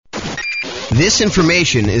This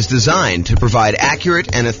information is designed to provide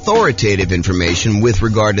accurate and authoritative information with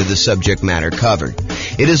regard to the subject matter covered.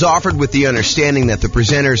 It is offered with the understanding that the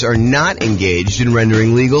presenters are not engaged in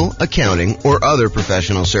rendering legal, accounting, or other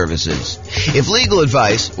professional services. If legal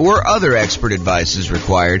advice or other expert advice is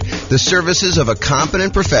required, the services of a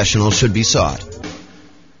competent professional should be sought.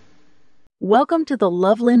 Welcome to the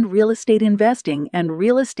Loveland Real Estate Investing and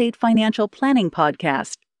Real Estate Financial Planning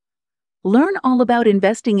Podcast. Learn all about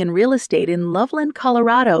investing in real estate in Loveland,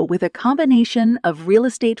 Colorado with a combination of real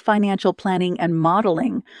estate financial planning and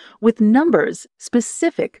modeling with numbers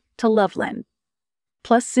specific to Loveland.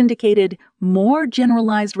 Plus syndicated, more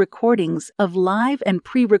generalized recordings of live and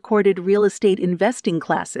pre-recorded real estate investing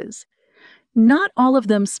classes. Not all of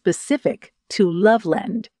them specific to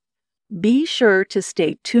Loveland. Be sure to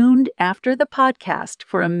stay tuned after the podcast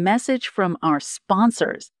for a message from our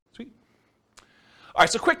sponsors. All right,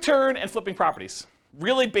 so quick turn and flipping properties.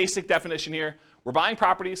 Really basic definition here. We're buying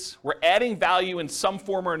properties, we're adding value in some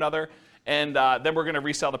form or another, and then we're going to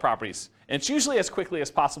resell the properties. And it's usually as quickly as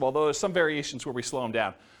possible, although there's some variations where we slow them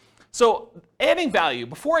down. So adding value,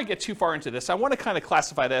 before I get too far into this, I want to kind of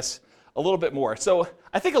classify this a little bit more. So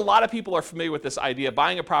I think a lot of people are familiar with this idea of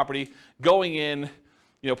buying a property, going in,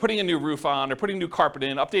 putting a new roof on or putting new carpet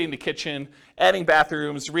in, updating the kitchen, adding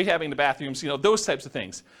bathrooms, rehabbing the bathrooms, those types of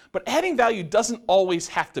things. But adding value doesn't always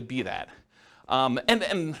have to be that.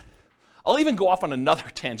 And I'll even go off on another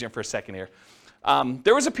tangent for a second here.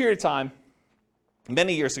 There was a period of time,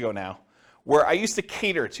 many years ago now, where I used to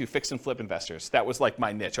cater to fix and flip investors. That was like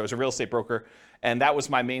my niche. I was a real estate broker, and that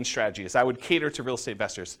was my main strategy, is I would cater to real estate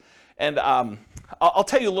investors. And I'll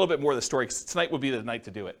tell you a little bit more of the story, because tonight would be the night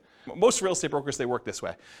to do it. Most real estate brokers, they work this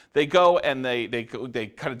way. They go and they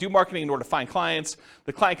kind of do marketing in order to find clients.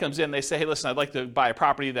 The client comes in, they say, hey, listen, I'd like to buy a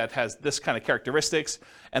property that has this kind of characteristics.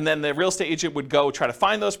 And then the real estate agent would go try to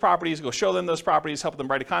find those properties, go show them those properties, help them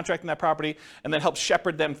write a contract on that property, and then help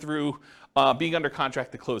shepherd them through being under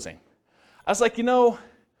contract to closing. I was like,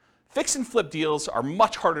 fix and flip deals are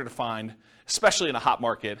much harder to find, especially in a hot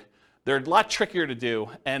market. They're a lot trickier to do,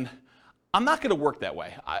 and I'm not going to work that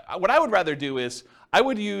way. What I would rather do is I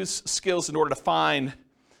would use skills in order to find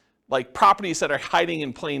properties that are hiding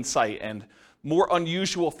in plain sight and more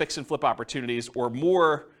unusual fix and flip opportunities, or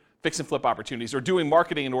more fix and flip opportunities, or doing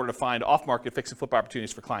marketing in order to find off-market fix and flip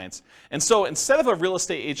opportunities for clients. And so instead of a real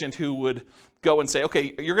estate agent who would go and say,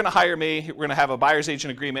 okay, you're going to hire me, we're going to have a buyer's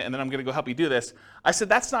agent agreement, and then I'm going to go help you do this, I said,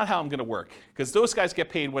 that's not how I'm going to work, because those guys get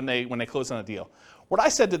paid when they close on a deal. What I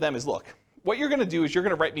said to them is, look, what you're going to do is you're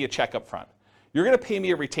going to write me a check up front. You're going to pay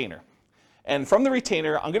me a retainer. And from the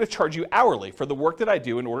retainer, I'm going to charge you hourly for the work that I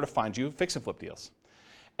do in order to find you fix and flip deals.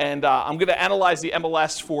 And I'm going to analyze the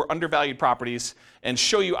MLS for undervalued properties and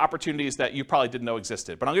show you opportunities that you probably didn't know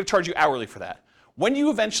existed. But I'm going to charge you hourly for that. When you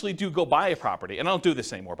eventually do go buy a property, and I don't do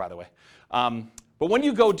this anymore, by the way, but when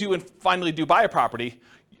you go do and finally do buy a property,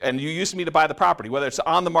 and you use me to buy the property, whether it's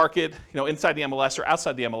on the market, inside the MLS or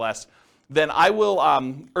outside the MLS, then I will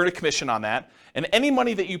earn a commission on that. And any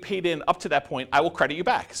money that you paid in up to that point, I will credit you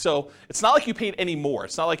back. So it's not like you paid any more.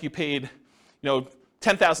 It's not like you paid,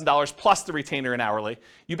 $10,000 plus the retainer and hourly.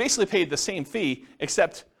 You basically paid the same fee,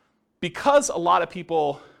 except because a lot of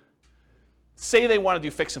people say they want to do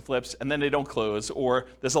fix and flips and then they don't close, or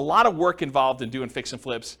there's a lot of work involved in doing fix and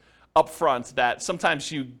flips up front, that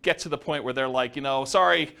sometimes you get to the point where they're like,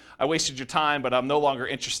 sorry, I wasted your time, but I'm no longer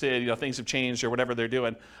interested, things have changed, or whatever they're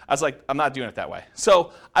doing. I was like, I'm not doing it that way.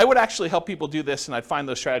 So I would actually help people do this, and I'd find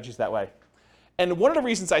those strategies that way. And one of the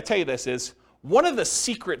reasons I tell you this is, one of the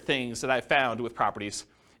secret things that I found with properties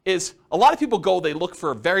is a lot of people they look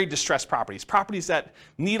for very distressed properties that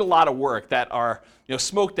need a lot of work, that are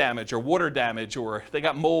smoke damage or water damage, or they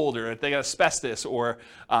got mold, or they got asbestos, or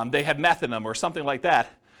they had meth in them, or something like that.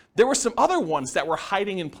 There were some other ones that were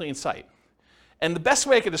hiding in plain sight. And the best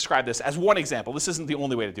way I could describe this, as one example, this isn't the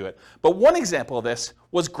only way to do it, but one example of this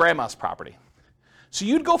was grandma's property. So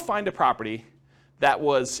you'd go find a property that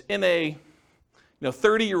was in a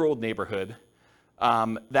 30-year-old neighborhood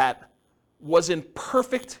that was in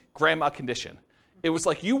perfect grandma condition. It was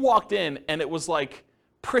like you walked in and it was like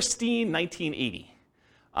pristine 1980.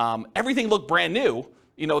 Everything looked brand new.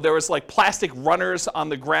 There was plastic runners on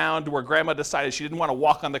the ground where grandma decided she didn't want to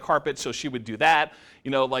walk on the carpet, so she would do that.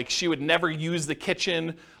 She would never use the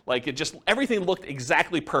kitchen. Everything looked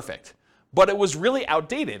exactly perfect. But it was really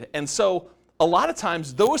outdated. And so a lot of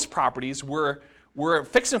times those properties were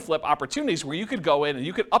fix and flip opportunities where you could go in and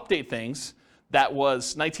you could update things that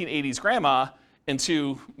was 1980s grandma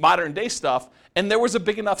into modern day stuff, and there was a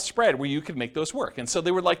big enough spread where you could make those work. And so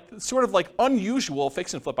they were sort of unusual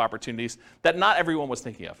fix and flip opportunities that not everyone was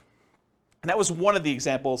thinking of. And that was one of the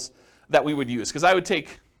examples that we would use. Because I would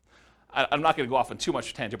take, I'm not going to go off on too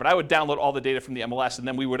much tangent, but I would download all the data from the MLS, and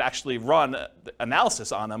then we would actually run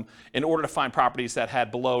analysis on them in order to find properties that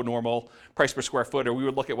had below normal price per square foot, or we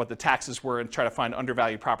would look at what the taxes were and try to find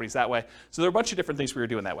undervalued properties that way. So there are a bunch of different things we were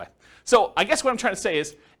doing that way. So I guess what I'm trying to say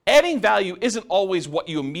is adding value isn't always what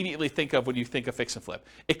you immediately think of when you think of fix and flip.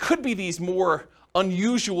 It could be these more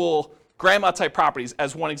unusual grandma type properties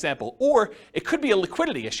as one example, or it could be a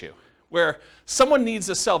liquidity issue, where someone needs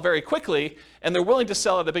to sell very quickly and they're willing to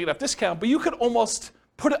sell at a big enough discount, but you could almost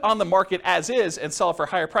put it on the market as is and sell it for a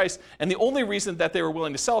higher price. And the only reason that they were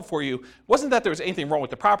willing to sell it for you wasn't that there was anything wrong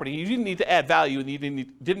with the property. You didn't need to add value and you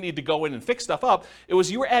didn't need to go in and fix stuff up. It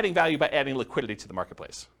was you were adding value by adding liquidity to the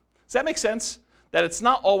marketplace. Does that make sense? That it's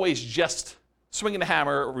not always just swinging a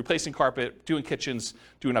hammer, or replacing carpet, doing kitchens,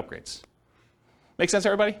 doing upgrades. Make sense,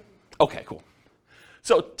 everybody? Okay, cool.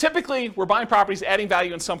 So typically, we're buying properties, adding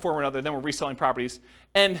value in some form or another, then we're reselling properties,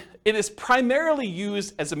 and it is primarily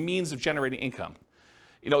used as a means of generating income.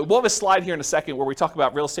 We'll have a slide here in a second where we talk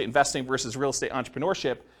about real estate investing versus real estate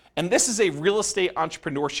entrepreneurship, and this is a real estate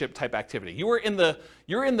entrepreneurship type activity. You're in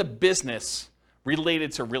the business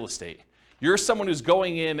related to real estate. You're someone who's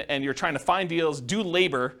going in and you're trying to find deals, do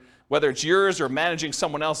labor, whether it's yours or managing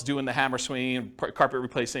someone else doing the hammer swinging, carpet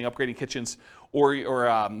replacing, upgrading kitchens, or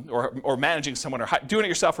managing someone, or doing it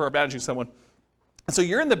yourself, or managing someone. And so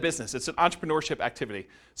you're in the business. It's an entrepreneurship activity.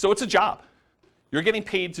 So it's a job. You're getting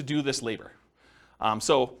paid to do this labor.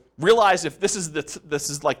 So realize if this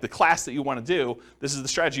is like the class that you want to do, this is the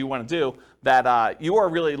strategy you want to do, that you are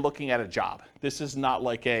really looking at a job. This is not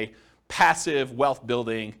like a passive wealth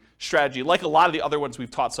building strategy like a lot of the other ones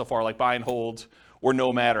we've taught so far, like buy and hold, or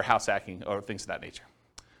nomad, or house hacking, or things of that nature.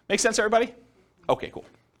 Make sense, everybody? Okay, cool.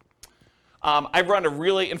 I run a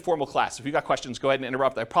really informal class. If you got questions, go ahead and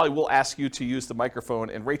interrupt. I probably will ask you to use the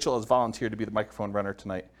microphone, and Rachel has volunteered to be the microphone runner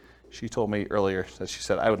tonight. She told me earlier that she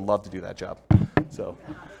said, I would love to do that job. So,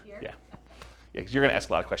 yeah, because you're going to ask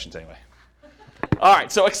a lot of questions anyway. All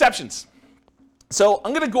right, so exceptions. So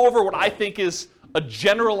I'm going to go over what I think is a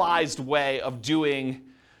generalized way of doing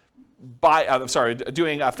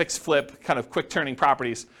fix flip, kind of quick turning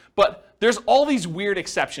properties. But there's all these weird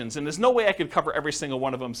exceptions, and there's no way I could cover every single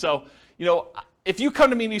one of them. So, if you come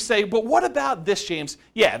to me and you say, but what about this, James?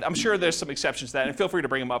 Yeah, I'm sure there's some exceptions to that, and feel free to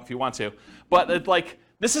bring them up if you want to. But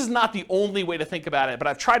this is not the only way to think about it, but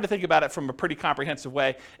I've tried to think about it from a pretty comprehensive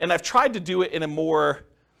way, and I've tried to do it in a more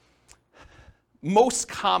most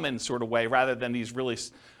common sort of way rather than these really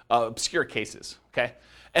obscure cases, okay?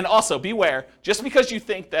 And also, beware, just because you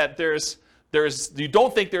think that you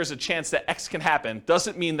don't think there's a chance that X can happen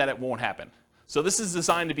doesn't mean that it won't happen. So this is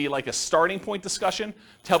designed to be like a starting point discussion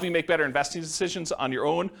to help you make better investing decisions on your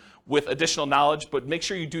own with additional knowledge, but make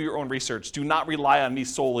sure you do your own research. Do not rely on me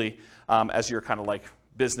solely as your kind of like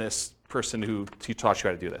business person who taught you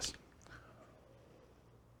how to do this.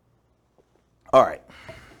 All right.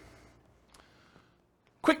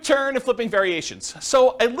 Quick turn and flipping variations.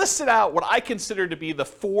 So I listed out what I consider to be the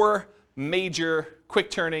 4 major quick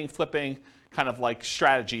turning, flipping kind of like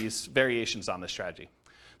strategies, variations on this strategy.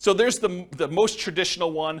 So there's the most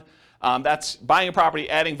traditional one. That's buying a property,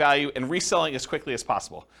 adding value, and reselling as quickly as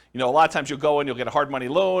possible. A lot of times you'll go in, you'll get a hard money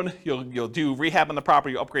loan, you'll do rehab on the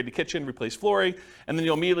property, you'll upgrade the kitchen, replace flooring, and then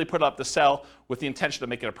you'll immediately put it up to sell with the intention of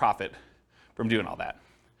making a profit from doing all that.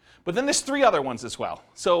 But then there's 3 other ones as well.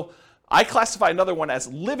 So I classify another one as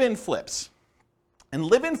live-in flips. And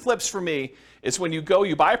live-in flips for me is when you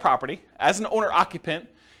buy a property as an owner-occupant,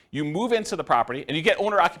 you move into the property, and you get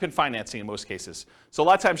owner-occupant financing in most cases. So a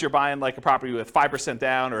lot of times you're buying like a property with 5%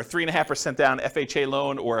 down, or 3.5% down FHA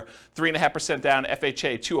loan, or 3.5% down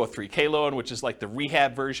FHA 203K loan, which is like the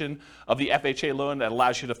rehab version of the FHA loan that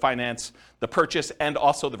allows you to finance the purchase and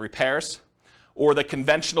also the repairs. Or the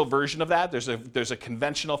conventional version of that, there's a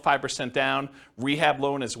conventional 5% down rehab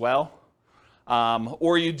loan as well.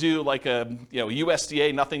 Or you do like a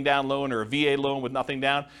USDA nothing down loan, or a VA loan with nothing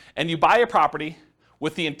down, and you buy a property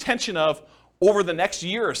with the intention of, over the next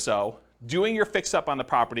year or so, doing your fix-up on the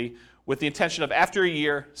property with the intention of, after a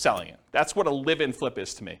year, selling it. That's what a live-in flip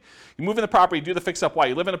is to me. You move in the property, do the fix-up while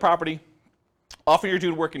you live in the property, often you're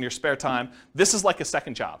doing work in your spare time. This is like a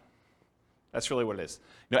second job. That's really what it is.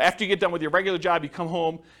 After you get done with your regular job, you come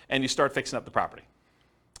home and you start fixing up the property.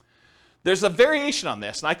 There's a variation on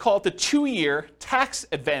this, and I call it the 2-year tax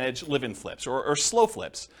advantage live-in flips, or slow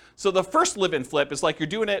flips. So the first live-in flip is like you're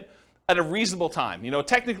doing it at a reasonable time.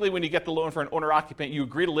 Technically when you get the loan for an owner-occupant, you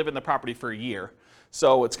agree to live in the property for a year.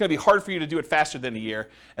 So it's going to be hard for you to do it faster than a year.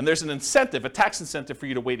 And there's an incentive, a tax incentive for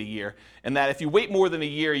you to wait a year. And that if you wait more than a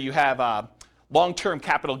year, you have long-term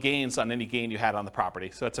capital gains on any gain you had on the property.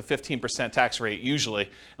 So that's a 15% tax rate usually,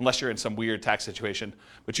 unless you're in some weird tax situation,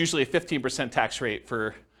 but usually a 15% tax rate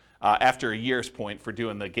for after a year's point for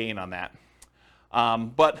doing the gain on that.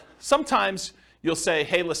 But sometimes you'll say,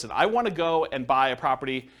 hey, listen, I want to go and buy a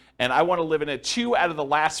property and I want to live in it 2 out of the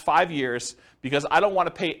last 5 years because I don't want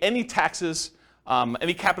to pay any taxes,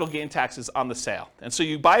 any capital gain taxes on the sale. And so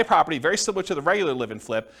you buy a property very similar to the regular live and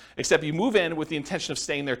flip, except you move in with the intention of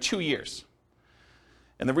staying there 2 years.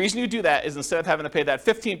 And the reason you do that is instead of having to pay that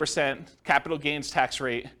 15% capital gains tax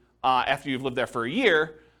rate after you've lived there for a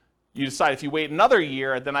year, you decide if you wait another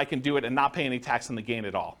year, then I can do it and not pay any tax on the gain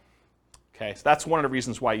at all. Okay, so that's one of the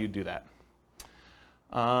reasons why you do that.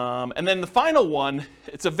 And then the final one,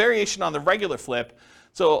 it's a variation on the regular flip.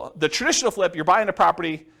 So the traditional flip, you're buying a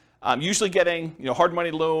property, usually getting hard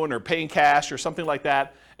money loan or paying cash or something like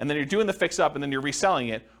that, and then you're doing the fix up and then you're reselling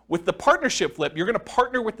it. With the partnership flip, you're going to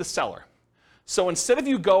partner with the seller. So instead of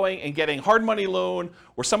you going and getting hard money loan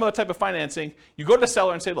or some other type of financing, you go to the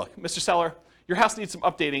seller and say, look, Mr. Seller, your house needs some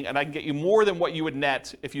updating and I can get you more than what you would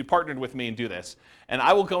net if you partnered with me and do this. And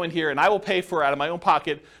I will go in here and I will pay for out of my own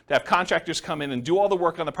pocket to have contractors come in and do all the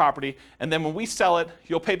work on the property. And then when we sell it,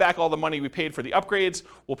 you'll pay back all the money we paid for the upgrades,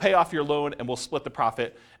 we'll pay off your loan and we'll split the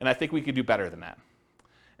profit. And I think we could do better than that.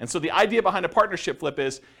 And so the idea behind a partnership flip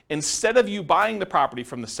is instead of you buying the property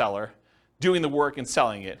from the seller, doing the work and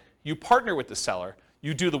selling it, you partner with the seller,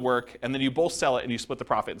 you do the work, and then you both sell it and you split the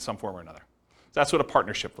profit in some form or another. So that's what a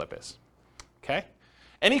partnership flip is. Okay?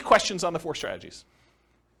 Any questions on the 4 strategies?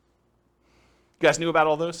 You guys knew about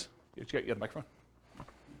all those? You got the microphone?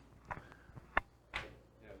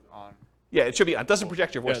 On. Yeah, it should be on. It doesn't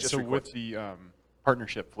project your voice, just so records. with the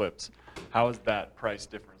partnership flips, how is that price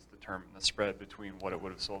difference determined, the spread between what it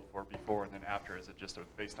would have sold for before and then after? Is it just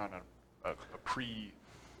based on a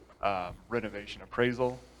pre-renovation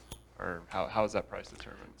appraisal? Or how is that price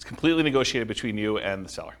determined? It's completely negotiated between you and the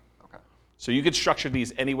seller. Okay. So you can structure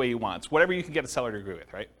these any way you want. It's whatever you can get a seller to agree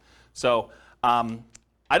with, right? So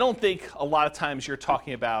I don't think a lot of times you're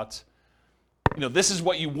talking about, this is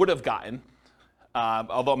what you would have gotten,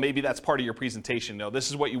 although maybe that's part of your presentation. This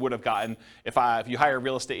is what you would have gotten if you hire a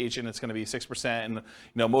real estate agent. It's going to be 6%, and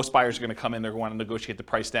most buyers are going to come in. They're going to negotiate the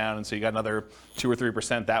price down, and so you got another 2 or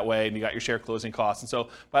 3% that way, and you got your share closing costs. And so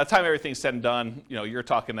by the time everything's said and done, you're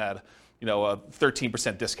talking at a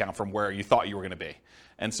 13% discount from where you thought you were going to be.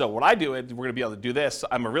 And so what I do is we're going to be able to do this.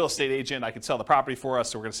 I'm a real estate agent. I can sell the property for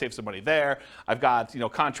us, so we're going to save some money there. I've got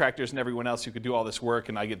contractors and everyone else who could do all this work,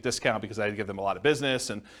 and I get discount because I give them a lot of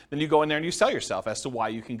business. And then you go in there and you sell yourself as to why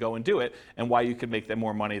you can go and do it and why you can make them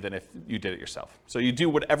more money than if you did it yourself. So you do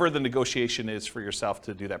whatever the negotiation is for yourself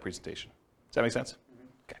to do that presentation. Does that make sense?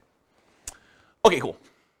 Okay. Okay, cool.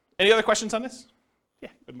 Any other questions on this? Yeah,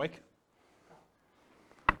 good, Mike.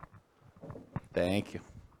 Thank you.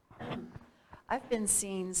 I've been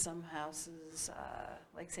seeing some houses,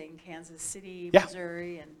 like say in Kansas City, Yeah.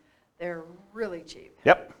 Missouri, and they're really cheap.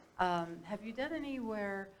 Yep. Have you done any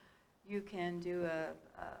where you can do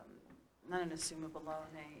not an assumable loan,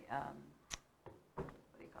 what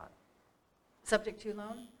do you call it? Subject to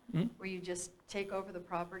loan, where you just take over the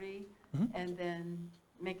property and then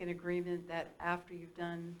make an agreement that after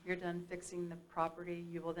you're done fixing the property,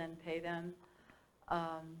 you will then pay them.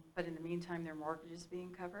 But in the meantime, their mortgage is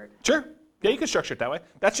being covered. Sure. Yeah, you can structure it that way.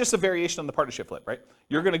 That's just a variation on the partnership flip, right?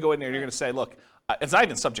 You're going to go in there and you're going to say, look, it's not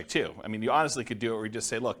even subject to. I mean, you honestly could do it where you just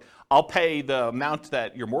say, look, I'll pay the amount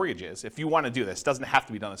that your mortgage is. If you want to do this, it doesn't have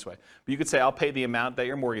to be done this way. But you could say, I'll pay the amount that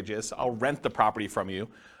your mortgage is. I'll rent the property from you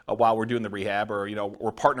while we're doing the rehab, or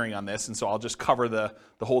we're partnering on this, and so I'll just cover the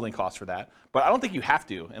holding costs for that. But I don't think you have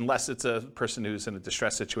to, unless it's a person who's in a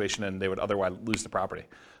distressed situation and they would otherwise lose the property.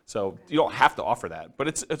 So you don't have to offer that, but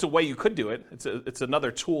it's a way you could do it. It's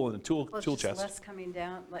another tool in the tool Well, it's chest. just less coming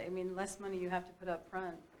down, less money you have to put up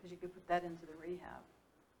front, because you could put that into the rehab,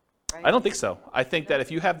 right? I don't think so. I think that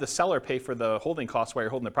if you have the seller pay for the holding costs while you're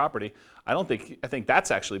holding the property, I think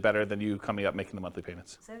that's actually better than you coming up making the monthly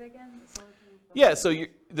payments. Say that again? Yeah, so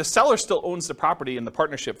the seller still owns the property in the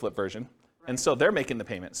partnership flip version, and so they're making the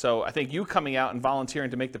payment. So I think you coming out and volunteering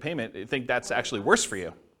to make the payment, I think that's actually worse for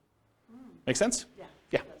you. Make sense? Yeah.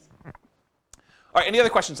 Yeah. All right, any other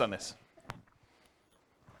questions on this? Do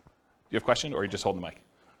you have a question, or are you just holding the mic?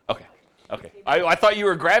 Okay. I thought you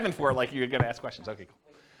were grabbing for it like you were going to ask questions. Okay,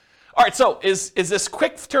 cool. All right, so is this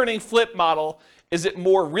quick turning flip model, is it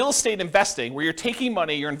more real estate investing where you're taking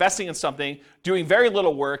money, you're investing in something, doing very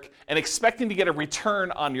little work, and expecting to get a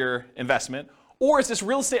return on your investment? Or is this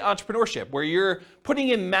real estate entrepreneurship where you're putting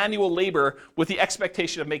in manual labor with the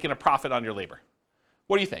expectation of making a profit on your labor?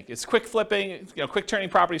 What do you think? Is quick flipping, quick turning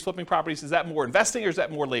properties, flipping properties, is that more investing or is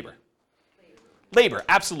that more labor? Labor,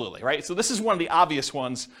 absolutely, right? So this is one of the obvious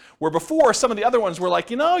ones where before some of the other ones were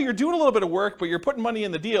like, you're doing a little bit of work, but you're putting money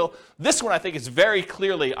in the deal. This one I think is very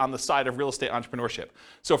clearly on the side of real estate entrepreneurship.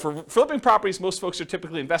 So for flipping properties, most folks are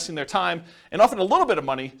typically investing their time and often a little bit of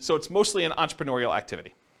money, so it's mostly an entrepreneurial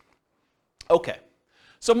activity. Okay,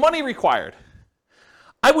 so money required.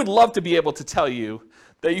 I would love to be able to tell you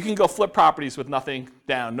that you can go flip properties with nothing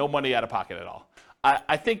down, no money out of pocket at all.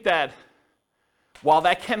 I think that while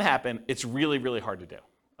that can happen, it's really, really hard to do,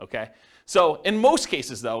 okay? So in most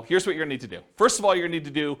cases, though, here's what you're gonna need to do. First of all, you're gonna need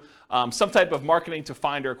to do some type of marketing to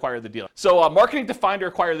find or acquire the deal. So marketing to find or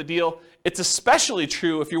acquire the deal, it's especially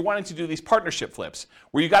true if you're wanting to do these partnership flips,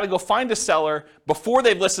 where you gotta go find a seller before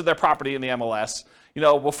they've listed their property in the MLS,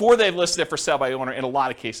 before they've listed it for sale by owner in a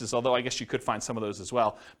lot of cases, although I guess you could find some of those as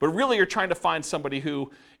well. But really you're trying to find somebody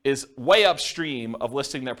who is way upstream of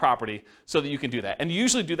listing their property so that you can do that. And you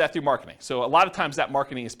usually do that through marketing. So a lot of times that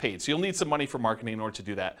marketing is paid. So you'll need some money for marketing in order to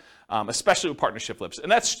do that, especially with partnership flips.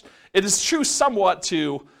 And it is true somewhat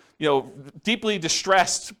to deeply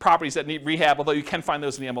distressed properties that need rehab, although you can find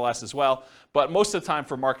those in the MLS as well. But most of the time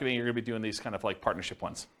for marketing, you're gonna be doing these kind of like partnership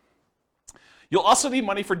ones. You'll also need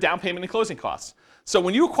money for down payment and closing costs. So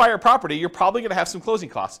when you acquire property, you're probably gonna have some closing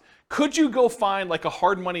costs. Could you go find like a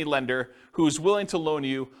hard money lender who's willing to loan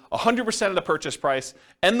you 100% of the purchase price,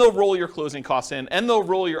 and they'll roll your closing costs in, and they'll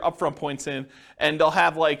roll your upfront points in, and they'll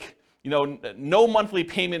have like, no monthly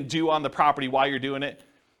payment due on the property while you're doing it?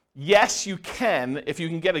 Yes, you can, if you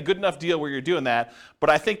can get a good enough deal where you're doing that,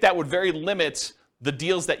 but I think that would very limit the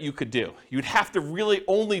deals that you could do. You'd have to really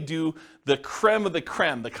only do the creme of the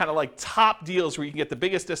creme, the kind of like top deals where you can get the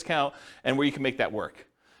biggest discount and where you can make that work.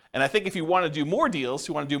 And I think if you want to do more deals,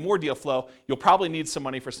 you want to do more deal flow, you'll probably need some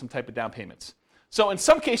money for some type of down payments. So in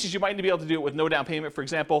some cases, you might be able to do it with no down payment. For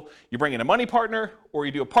example, you bring in a money partner, or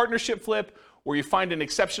you do a partnership flip, or you find an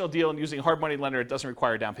exceptional deal and using a hard money lender, it doesn't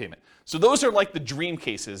require down payment. So those are like the dream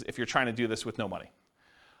cases if you're trying to do this with no money.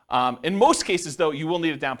 In most cases, though, you will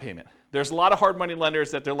need a down payment. There's a lot of hard money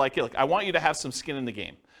lenders that they're like, hey, look, I want you to have some skin in the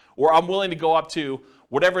game. Or I'm willing to go up to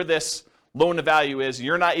whatever this loan to value is.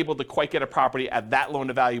 You're not able to quite get a property at that loan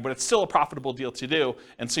to value, but it's still a profitable deal to do.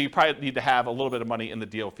 And so you probably need to have a little bit of money in the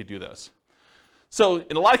deal if you do those. So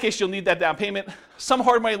in a lot of cases, you'll need that down payment. Some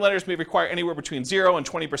hard money lenders may require anywhere between 0 and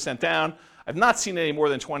 20% down. I've not seen any more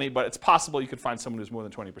than 20, but it's possible you could find someone who's more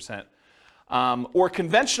than 20%. Or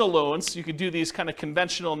conventional loans, you could do these kind of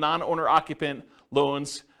conventional non-owner occupant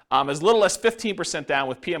loans as little as 15% down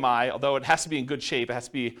with PMI, although it has to be in good shape. It has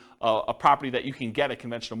to be a property that you can get a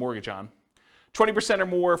conventional mortgage on. 20% or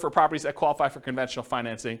more for properties that qualify for conventional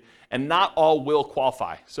financing, and not all will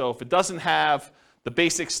qualify. So if it doesn't have the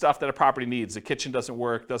basic stuff that a property needs, the kitchen doesn't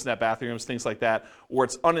work, doesn't have bathrooms, things like that, or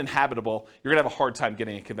it's uninhabitable, you're gonna have a hard time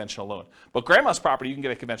getting a conventional loan. But grandma's property, you can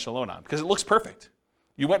get a conventional loan on because it looks perfect.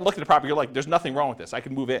 You went and looked at the property, you're like, there's nothing wrong with this, I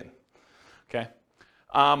can move in, okay?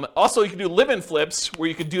 Also, you can do live-in flips where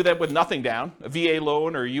you could do that with nothing down, a VA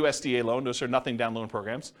loan or a USDA loan, those are nothing down loan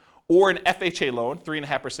programs, or an FHA loan,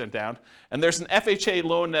 3.5% down. And there's an FHA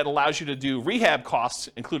loan that allows you to do rehab costs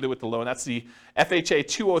included with the loan. That's the FHA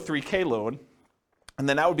 203K loan. And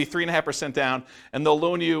then that would be 3.5% down, and they'll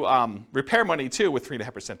loan you repair money too with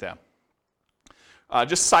 3.5% down.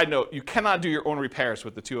 Just a side note, you cannot do your own repairs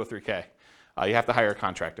with the 203K. You have to hire a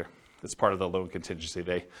contractor. That's part of the loan contingency.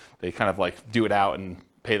 They kind of like do it out and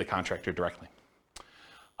pay the contractor directly.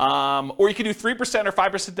 Or you can do 3% or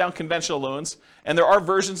 5% down conventional loans, and there are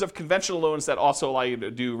versions of conventional loans that also allow you to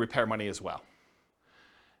do repair money as well.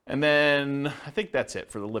 And then I think that's it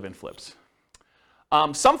for the live-in flips.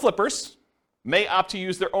 Some flippers may opt to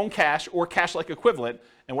use their own cash or cash-like equivalent.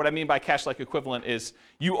 And what I mean by cash-like equivalent is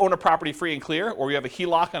you own a property free and clear, or you have a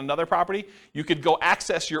HELOC on another property. You could go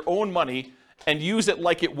access your own money and use it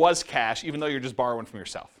like it was cash, even though you're just borrowing from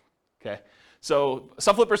yourself. Okay? So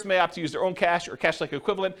some flippers may opt to use their own cash or cash-like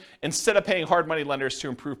equivalent instead of paying hard money lenders to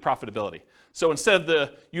improve profitability. So instead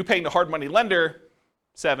of you paying the hard money lender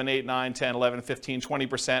 7, 8, 9, 10, 11, 15,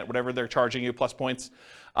 20%, whatever they're charging you plus points,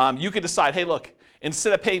 you could decide, hey, look,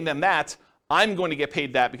 instead of paying them that, I'm going to get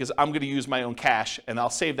paid that because I'm going to use my own cash and I'll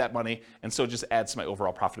save that money, and so it just adds to my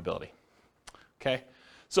overall profitability. Okay?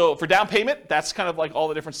 So for down payment, that's kind of like all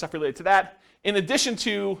the different stuff related to that. In addition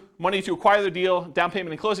to money to acquire the deal, down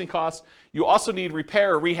payment and closing costs, you also need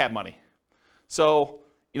repair or rehab money. So,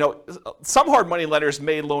 some hard money lenders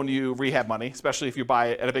may loan you rehab money, especially if you buy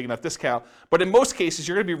it at a big enough discount, but in most cases,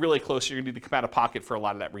 you're going to be really close. You're going to need to come out of pocket for a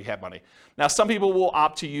lot of that rehab money. Now, some people will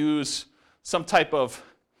opt to use some type of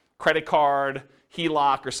credit card,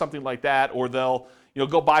 HELOC, or something like that, or they'll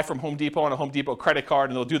go buy from Home Depot on a Home Depot credit card,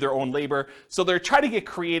 and they'll do their own labor. So they're trying to get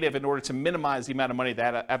creative in order to minimize the amount of money they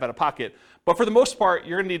have out of pocket. But for the most part,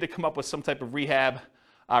 you're going to need to come up with some type of rehab,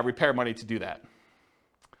 repair money to do that.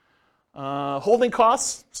 Holding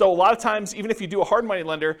costs. So a lot of times, even if you do a hard money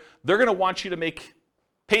lender, they're going to want you to make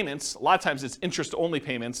payments. A lot of times it's interest-only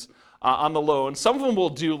payments on the loan. Some of them will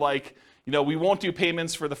do like, we won't do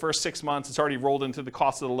payments for the first 6 months. It's already rolled into the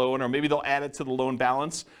cost of the loan, or maybe they'll add it to the loan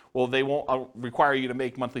balance. Well, they won't require you to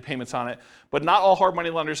make monthly payments on it. But not all hard money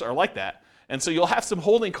lenders are like that. And so you'll have some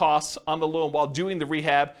holding costs on the loan while doing the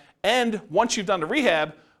rehab. And once you've done the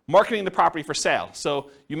rehab, marketing the property for sale.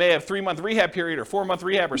 So you may have 3-month rehab period, or 4-month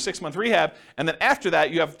rehab, or 6-month rehab, and then after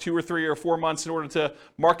that you have 2 or 3 or 4 months in order to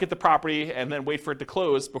market the property and then wait for it to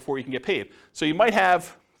close before you can get paid. So you might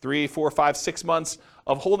have 3, 4, 5, 6 months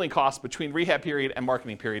of holding costs between rehab period and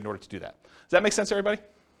marketing period in order to do that. Does that make sense, everybody?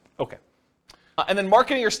 Okay. And then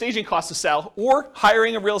marketing or staging costs to sell, or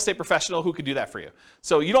hiring a real estate professional who could do that for you.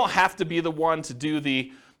 So you don't have to be the one to do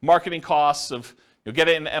the marketing costs of get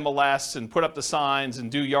it in MLS and put up the signs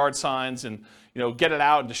and do yard signs and get it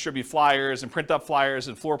out and distribute flyers and print up flyers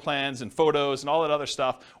and floor plans and photos and all that other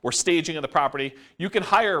stuff, or staging of the property. You can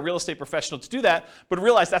hire a real estate professional to do that, but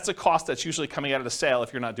realize that's a cost that's usually coming out of the sale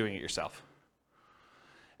if you're not doing it yourself.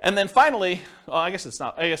 And then finally, I guess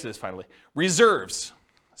it is finally, reserves.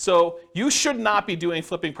 So you should not be doing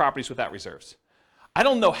flipping properties without reserves. I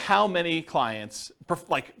don't know how many clients,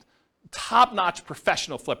 like top-notch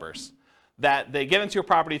professional flippers, that they get into a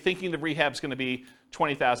property thinking the rehab's going to be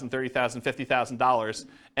 $20,000, $30,000, $50,000,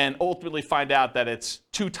 and ultimately find out that it's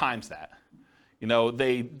 2 times that.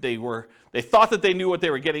 They thought that they knew what they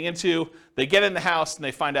were getting into. They get in the house and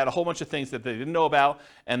they find out a whole bunch of things that they didn't know about,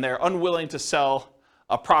 and they're unwilling to sell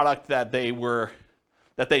a product that they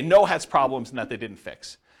know has problems and that they didn't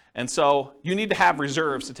fix. And so you need to have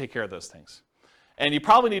reserves to take care of those things. And you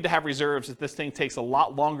probably need to have reserves if this thing takes a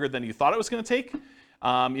lot longer than you thought it was going to take.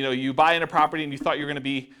 You buy in a property and you thought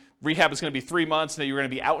rehab is going to be 3 months, and that you're going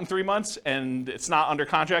to be out in 3 months, and it's not under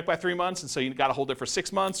contract by 3 months, and so you got to hold it for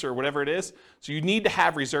 6 months or whatever it is. So you need to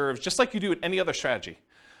have reserves, just like you do with any other strategy.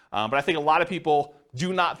 But I think a lot of people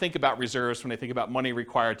do not think about reserves when they think about money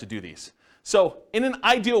required to do these. So in an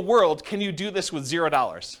ideal world, can you do this with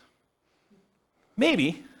 $0?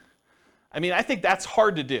 Maybe. I think that's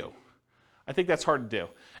hard to do.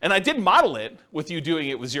 And I did model it with you doing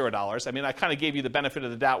it with $0. I kind of gave you the benefit of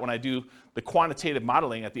the doubt when I do the quantitative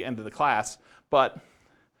modeling at the end of the class, but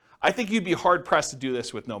I think you'd be hard-pressed to do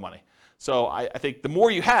this with no money. So I think the more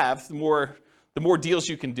you have, the more deals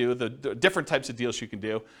you can do, the different types of deals you can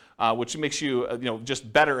do, which makes you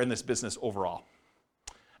just better in this business overall.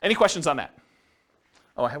 Any questions on that?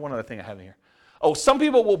 Oh, I have one other thing I have in here. Oh, some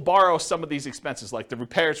people will borrow some of these expenses, like the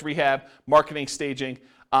repairs, rehab, marketing, staging.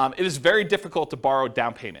 It is very difficult to borrow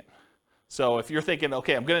down payment. So if you're thinking,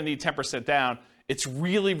 okay, I'm going to need 10% down, it's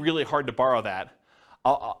really, really hard to borrow that.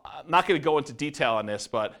 I'm not going to go into detail on this,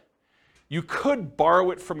 but you could borrow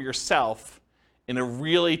it from yourself in a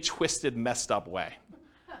really twisted, messed up way.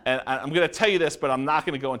 And I'm going to tell you this, but I'm not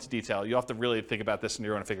going to go into detail. You'll have to really think about this and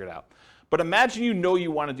you're going to figure it out. But imagine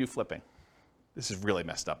you want to do flipping. This is really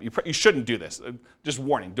messed up. You shouldn't do this. Just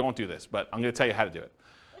warning, don't do this, but I'm going to tell you how to do it.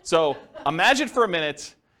 So imagine for a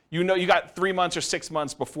minute, you got 3 months or 6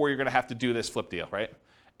 months before you're going to have to do this flip deal, right?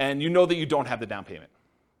 And you know that you don't have the down payment.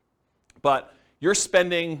 But you're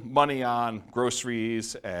spending money on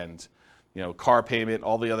groceries and car payment,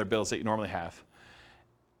 all the other bills that you normally have.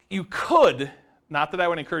 You could, not that I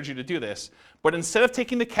would encourage you to do this, but instead of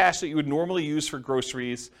taking the cash that you would normally use for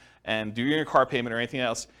groceries and do your car payment or anything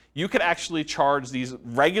else, you could actually charge these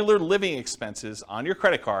regular living expenses on your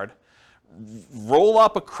credit card, roll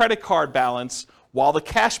up a credit card balance while the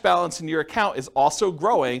cash balance in your account is also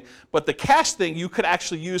growing, but the cash thing you could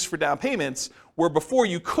actually use for down payments, where before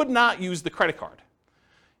you could not use the credit card.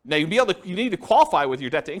 Now you need to qualify with your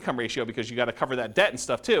debt to income ratio because you got to cover that debt and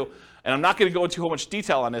stuff too. And I'm not going to go into too much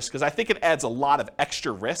detail on this because I think it adds a lot of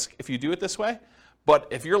extra risk if you do it this way. But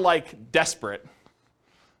if you're like desperate,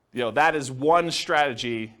 that is one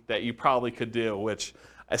strategy that you probably could do, which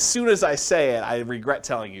as soon as I say it, I regret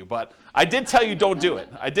telling you. But I did tell you don't do it.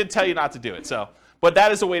 I did tell you not to do it. But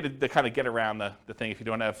that is a way to kind of get around the thing if you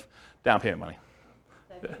don't have down payment money.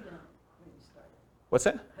 Have you done it when you started? What's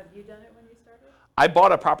that? Have you done it when you started? I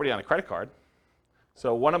bought a property on a credit card.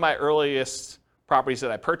 So one of my earliest properties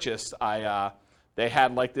that I purchased, they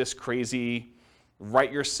had like this crazy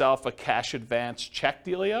write yourself a cash advance check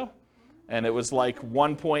dealio. And it was like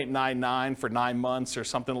 1.99 for 9 months or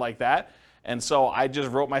something like that. And so I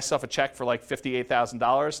just wrote myself a check for like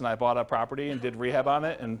 $58,000 and I bought a property and did rehab on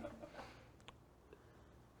it. And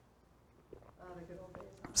The good old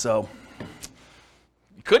So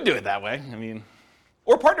you could do it that way. I mean,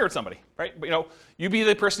 or partner with somebody, right? But, you be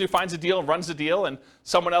the person who finds a deal and runs the deal, and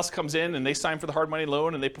someone else comes in and they sign for the hard money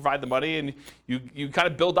loan and they provide the money, and you kind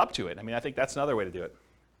of build up to it. I mean, I think that's another way to do it,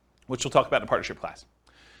 which we'll talk about in the partnership class.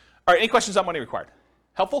 All right, any questions on money required?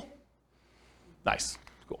 Helpful? Nice,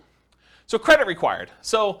 cool. So credit required.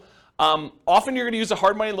 So often you're going to use a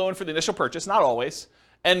hard money loan for the initial purchase, not always.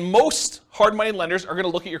 And most hard money lenders are going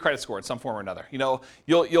to look at your credit score in some form or another.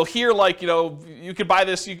 You'll hear like, you could buy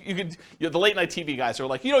this. You could. The late night TV guys are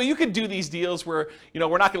like, you could do these deals where,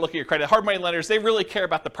 we're not going to look at your credit. Hard money lenders, they really care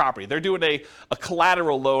about the property. They're doing a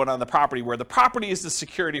collateral loan on the property where the property is the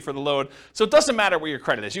security for the loan. So it doesn't matter where your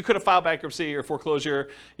credit is. You could have filed bankruptcy or foreclosure,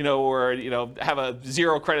 or have a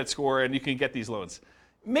 0 credit score and you can get these loans.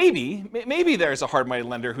 Maybe there's a hard money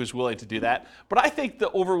lender who's willing to do that, but I think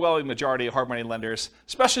the overwhelming majority of hard money lenders,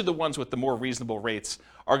 especially the ones with the more reasonable rates,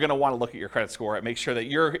 are going to want to look at your credit score and make sure that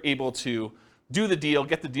you're able to do the deal,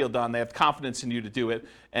 get the deal done. They have confidence in you to do it,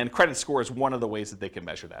 and credit score is one of the ways that they can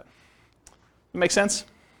measure that. Make sense?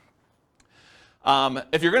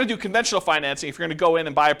 If you're going to do conventional financing, if you're going to go in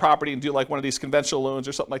and buy a property and do like one of these conventional loans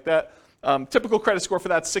or something like that, typical credit score for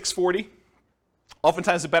that's 640.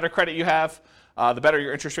 Oftentimes, the better credit you have, the better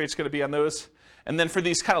your interest rate's going to be on those. And then for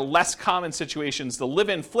these kind of less common situations, the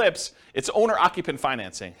live-in flips, it's owner-occupant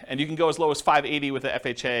financing. And you can go as low as 580 with the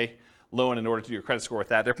FHA loan in order to do your credit score with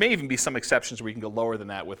that. There may even be some exceptions where you can go lower than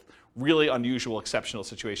that with really unusual, exceptional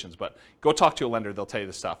situations. But go talk to a lender. They'll tell you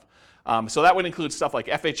this stuff. So that would include stuff like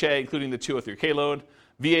FHA, including the 203K loan,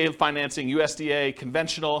 VA financing, USDA,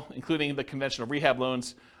 conventional, including the conventional rehab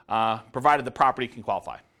loans, provided the property can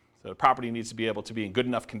qualify. So the property needs to be able to be in good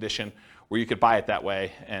enough condition where you could buy it that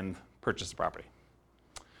way and purchase the property.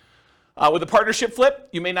 With a partnership flip,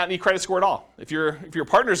 you may not need credit score at all. If your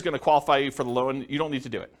partner is going to qualify you for the loan, you don't need to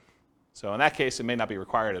do it. So in that case, it may not be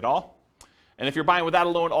required at all. And if you're buying without a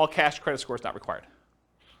loan, all cash, credit score is not required.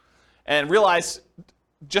 And realize,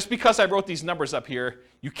 just because I wrote these numbers up here,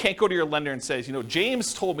 you can't go to your lender and say,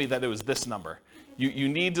 James told me that it was this number. You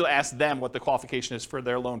need to ask them what the qualification is for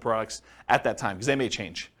their loan products at that time, because they may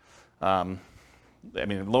change.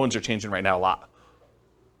 Loans are changing right now a lot.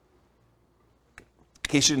 In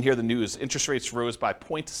case you didn't hear the news, interest rates rose by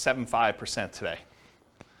 0.75% today.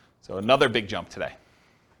 So another big jump today.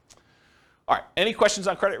 All right, any questions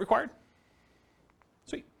on credit required?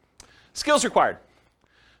 Sweet. Skills required.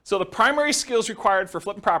 So the primary skills required for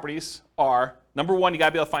flipping properties are, number one, you got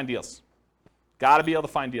to be able to find deals. Got to be able to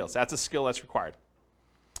find deals. That's a skill that's required.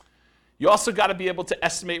 You also got to be able to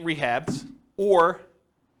estimate rehabs or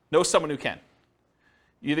know someone who can.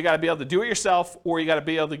 You either got to be able to do it yourself, or you got to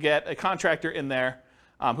be able to get a contractor in there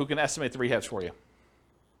who can estimate the rehabs for you.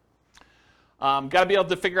 Got to be able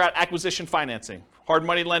to figure out acquisition financing, hard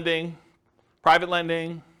money lending, private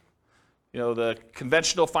lending, the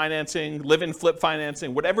conventional financing, live-in flip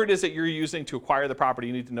financing, whatever it is that you're using to acquire the property,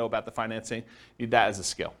 you need to know about the financing. You need that as a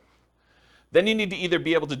skill. Then you need to either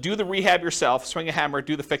be able to do the rehab yourself, swing a hammer,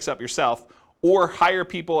 do the fix-up yourself, or hire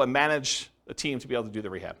people and manage a team to be able to do the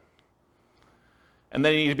rehab. And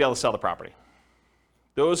then you need to be able to sell the property.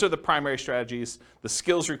 Those are the primary strategies, the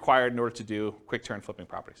skills required in order to do quick turn flipping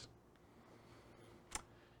properties.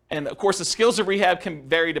 And of course, the skills of rehab can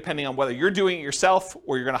vary depending on whether you're doing it yourself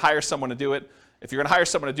or you're going to hire someone to do it. If you're going to hire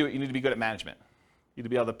someone to do it, you need to be good at management. You need to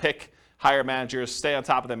be able to pick, hire managers, stay on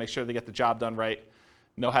top of them, make sure they get the job done right,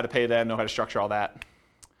 know how to pay them, know how to structure all that.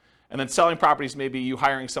 And then selling properties may be you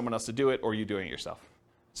hiring someone else to do it or you doing it yourself.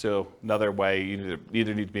 So another way, you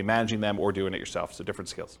either need to be managing them or doing it yourself. So different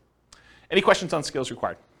skills. Any questions on skills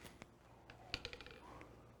required?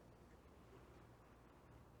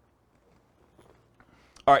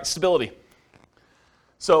 All right, stability.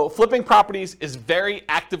 So flipping properties is very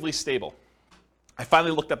actively stable. I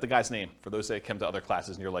finally looked up the guy's name, for those that came to other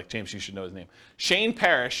classes and you're like, James, you should know his name. Shane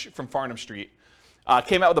Parrish from Farnham Street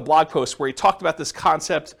came out with a blog post where he talked about this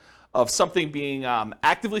concept of something being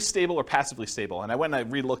actively stable or passively stable. And I went and I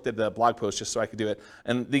re-looked at the blog post just so I could do it.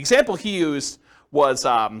 And the example he used was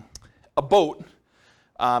a boat.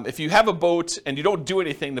 If you have a boat and you don't do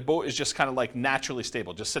anything, the boat is just kind of like naturally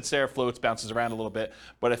stable. Just sits there, floats, bounces around a little bit.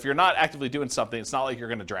 But if you're not actively doing something, it's not like you're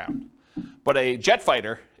going to drown. But a jet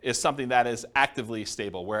fighter is something that is actively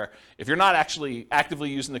stable, where if you're not actually actively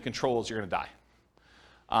using the controls, you're going to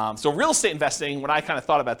die. So real estate investing, when I kind of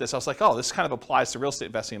thought about this, I was like, oh, this kind of applies to real estate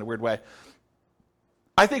investing in a weird way.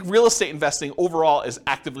 I think real estate investing overall is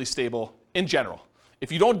actively stable in general.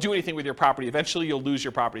 If you don't do anything with your property, eventually you'll lose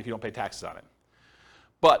your property if you don't pay taxes on it.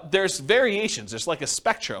 But there's variations. There's like a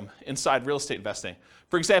spectrum inside real estate investing.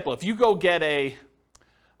 For example, if you go get a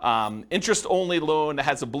interest-only loan that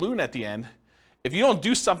has a balloon at the end, If you don't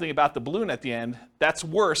do something about the balloon at the end, that's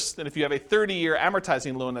worse than if you have a 30-year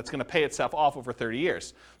amortizing loan that's going to pay itself off over 30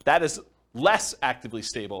 years. That is less actively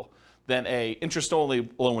stable than a interest-only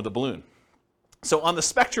loan with a balloon. So on the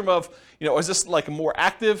spectrum of, is this like a more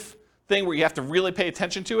active thing where you have to really pay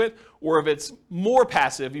attention to it, or if it's more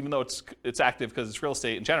passive, even though it's active because it's real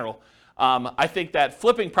estate in general, I think that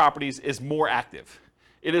flipping properties is more active.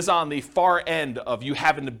 It is on the far end of you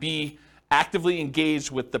having to be actively engaged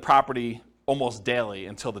with the property almost daily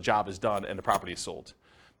until the job is done and the property is sold.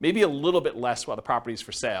 Maybe a little bit less while the property is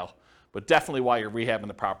for sale, but definitely while you're rehabbing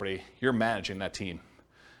the property, you're managing that team.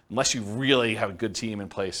 Unless you really have a good team in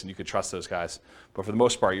place and you could trust those guys. But for the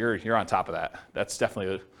most part, you're on top of that. That's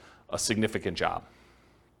definitely a significant job.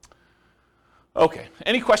 Okay,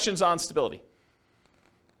 any questions on stability?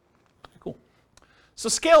 Cool. So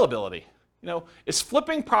scalability. Is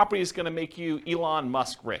flipping properties going to make you Elon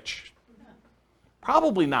Musk rich?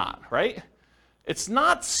 Probably not, right? It's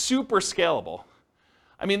not super scalable.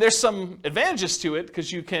 I mean, there's some advantages to it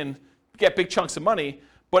because you can get big chunks of money,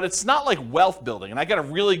 but it's not like wealth building. And I got a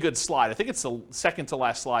really good slide. I think it's the second to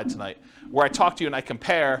last slide tonight, where I talk to you and I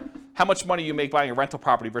compare how much money you make buying a rental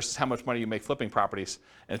property versus how much money you make flipping properties.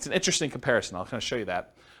 And it's an interesting comparison. I'll kind of show you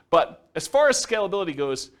that. But as far as scalability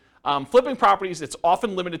goes, flipping properties, it's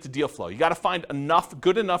often limited to deal flow. You got to find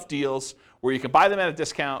good enough deals where you can buy them at a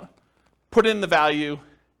discount, put in the value,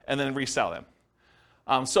 and then resell them.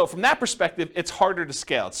 So from that perspective, it's harder to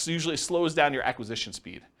scale. It usually slows down your acquisition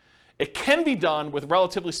speed. It can be done with a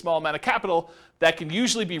relatively small amount of capital that can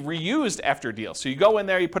usually be reused after a deal. So you go in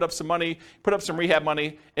there, you put up some money, put up some rehab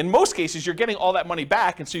money. In most cases, you're getting all that money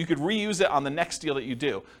back, and so you could reuse it on the next deal that you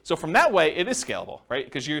do. So from that way, it is scalable, right?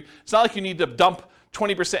 Because it's not like you need to dump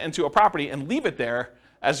 20% into a property and leave it there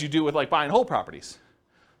as you do with like buy and hold properties.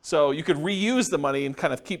 So you could reuse the money and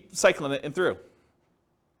kind of keep cycling it in through.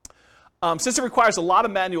 Since it requires a lot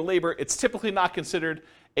of manual labor, it's typically not considered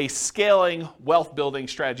a scaling wealth building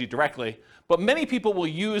strategy directly, but many people will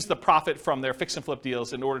use the profit from their fix and flip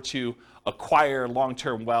deals in order to acquire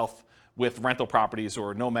long-term wealth with rental properties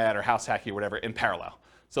or nomad or house hacking or whatever in parallel.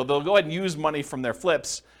 So they'll go ahead and use money from their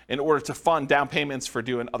flips in order to fund down payments for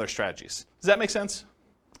doing other strategies. Does that make sense?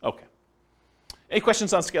 Okay. Any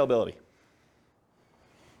questions on scalability?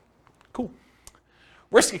 Cool.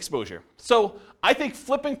 Risk exposure. So I think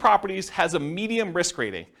flipping properties has a medium risk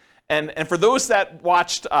rating. And for those that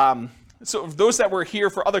watched, so those that were here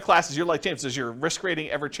for other classes, you're like, James, does your risk rating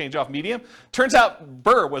ever change off medium? Turns out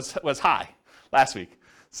Burr was high last week.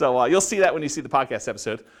 So you'll see that when you see the podcast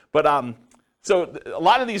episode. But so a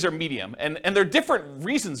lot of these are medium. And there are different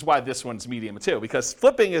reasons why this one's medium too, because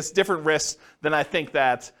flipping is different risks than I think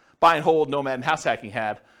that buy and hold, nomad, and house hacking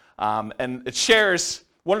had. And it shares.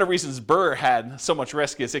 One of the reasons Burr had so much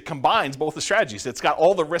risk is it combines both the strategies. It's got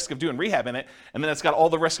all the risk of doing rehab in it, and then it's got all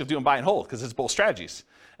the risk of doing buy and hold because it's both strategies.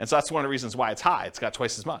 And so that's one of the reasons why it's high. It's got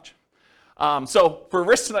twice as much. So for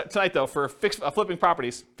risk tonight, though, for flipping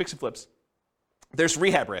properties, fix and flips, there's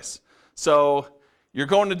rehab risks. So you're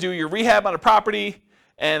going to do your rehab on a property,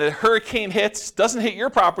 and a hurricane hits, doesn't hit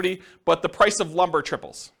your property, but the price of lumber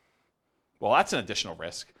triples. Well, that's an additional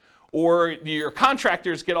risk. Or your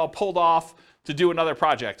contractors get all pulled off to do another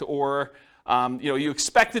project, or you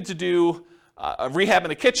expected to do a rehab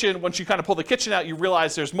in a kitchen. Once you kind of pull the kitchen out, you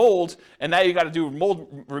realize there's mold, and now you got to do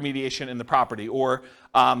mold remediation in the property. Or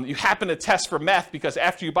you happen to test for meth because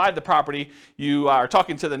after you buy the property, you are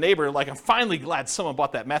talking to the neighbor like, I'm finally glad someone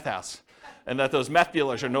bought that meth house, and that those meth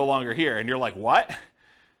dealers are no longer here. And you're like, what?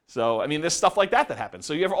 So, I mean, there's stuff like that happens.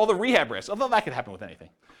 So you have all the rehab risks, although that could happen with anything.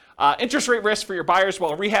 Interest rate risk for your buyers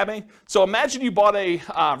while rehabbing. So imagine you bought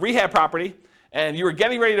a rehab property, and you were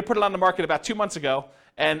getting ready to put it on the market about 2 months ago,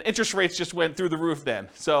 and interest rates just went through the roof then.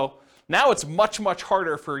 So now it's much, much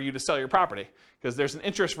harder for you to sell your property because there's an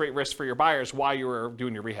interest rate risk for your buyers while you were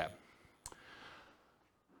doing your rehab.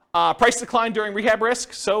 Price decline during rehab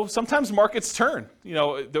risk. So sometimes markets turn.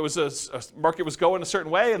 There was a market was going a certain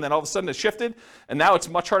way, and then all of a sudden it shifted, and now it's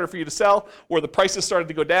much harder for you to sell, or the prices started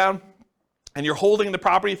to go down. And you're holding the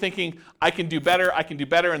property thinking, I can do better,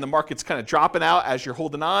 and the market's kind of dropping out as you're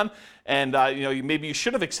holding on. And maybe you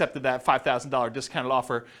should have accepted that $5,000 discounted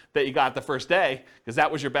offer that you got the first day, because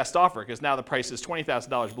that was your best offer, because now the price is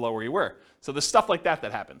 $20,000 below where you were. So there's stuff like that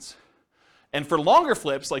happens. And for longer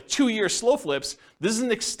flips, like 2-year slow flips, this is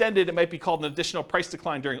an extended, it might be called an additional price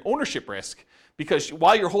decline during ownership risk, because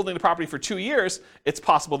while you're holding the property for 2 years, it's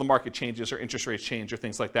possible the market changes or interest rates change or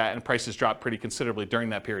things like that, and prices drop pretty considerably during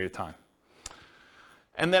that period of time.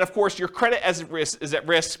 And then, of course, your credit is at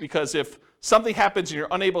risk because if something happens and you're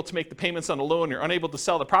unable to make the payments on the loan, you're unable to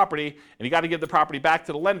sell the property, and you got to give the property back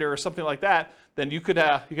to the lender or something like that, then you could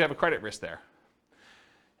have a credit risk there.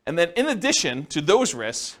 And then in addition to those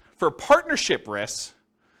risks, for partnership risks,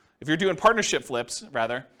 if you're doing partnership flips,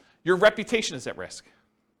 rather, your reputation is at risk,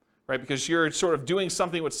 right? Because you're sort of doing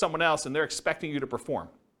something with someone else and they're expecting you to perform.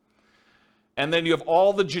 And then you have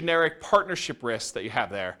all the generic partnership risks that you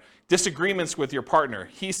have there. Disagreements with your partner.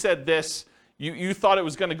 He said this, you thought it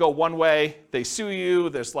was going to go one way, they sue you,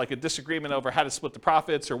 there's like a disagreement over how to split the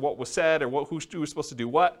profits or what was said or who was supposed to do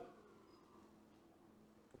what.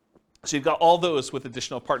 So you've got all those with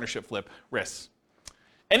additional partnership flip risks.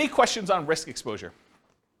 Any questions on risk exposure?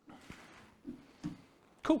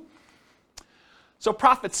 Cool. So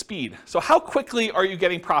profit speed. So how quickly are you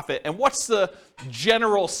getting profit, and what's the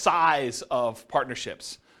general size of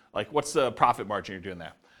partnerships? Like what's the profit margin you're doing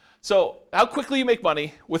there? So how quickly you make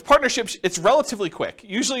money. With partnerships, it's relatively quick.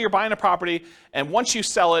 Usually you're buying a property, and once you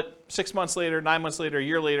sell it, 6 months later, 9 months later, a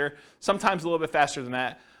year later, sometimes a little bit faster than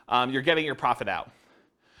that, you're getting your profit out.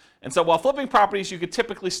 And so while flipping properties, you could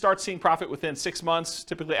typically start seeing profit within 6 months,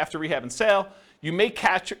 typically after rehab and sale. You may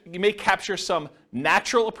capture some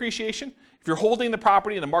natural appreciation. If you're holding the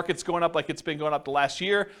property and the market's going up like it's been going up the last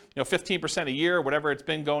year, 15% a year, whatever it's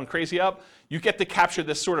been going crazy up, you get to capture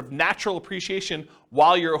this sort of natural appreciation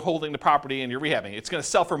while you're holding the property and you're rehabbing. It's going to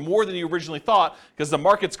sell for more than you originally thought because the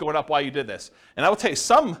market's going up while you did this. And I will tell you,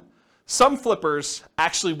 some flippers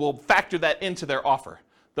actually will factor that into their offer.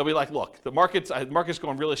 They'll be like, look, the market's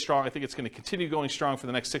going really strong. I think it's going to continue going strong for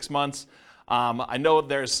the next 6 months. I know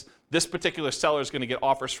this particular seller is going to get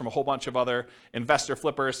offers from a whole bunch of other investor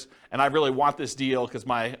flippers, and I really want this deal because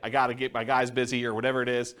I got to get my guys busy or whatever it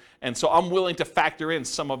is. And so I'm willing to factor in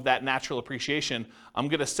some of that natural appreciation. I'm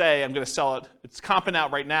going to sell it. It's comping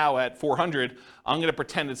out right now at 400. I'm going to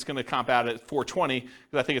pretend it's going to comp out at 420 because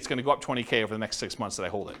I think it's going to go up 20K over the next 6 months that I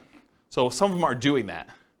hold it. So some of them are doing that.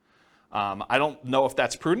 I don't know if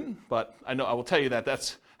that's prudent, but I will tell you that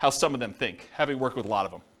that's how some of them think, having worked with a lot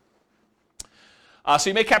of them. So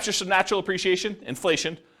you may capture some natural appreciation,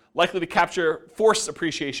 inflation, likely to capture forced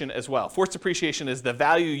appreciation as well. Forced appreciation is the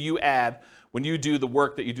value you add when you do the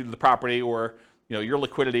work that you do to the property or your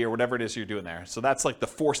liquidity or whatever it is you're doing there. So that's like the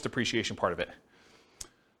forced appreciation part of it.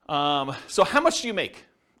 So how much do you make?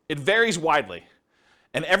 It varies widely,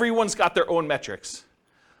 and everyone's got their own metrics.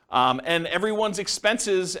 And everyone's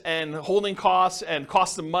expenses and holding costs and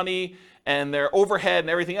costs of money and their overhead and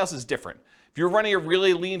everything else is different. If you're running a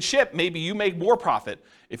really lean ship, maybe you make more profit.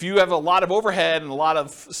 If you have a lot of overhead and a lot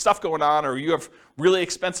of stuff going on, or you have really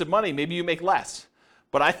expensive money, maybe you make less.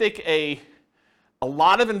 But I think a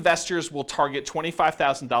lot of investors will target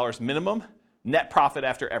 $25,000 minimum net profit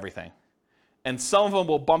after everything. And some of them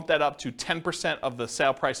will bump that up to 10% of the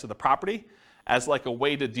sale price of the property as like a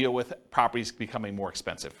way to deal with properties becoming more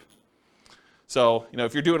expensive. So,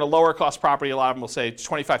 if you're doing a lower cost property, a lot of them will say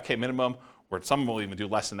 $25K minimum, or some will even do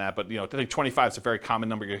less than that, but I think 25 is a very common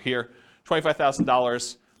number you hear.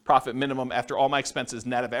 $25,000 profit minimum after all my expenses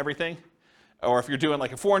net of everything. Or if you're doing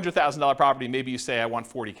like a $400,000 property, maybe you say I want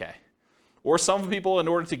 40K. Or some people, in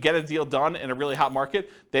order to get a deal done in a really hot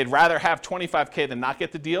market, they'd rather have 25K than not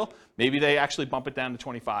get the deal. Maybe they actually bump it down to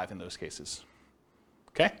 25 in those cases.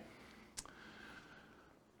 Okay?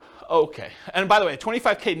 Okay, and by the way,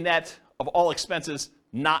 25K net of all expenses,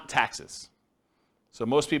 not taxes. So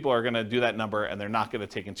most people are going to do that number, and they're not going to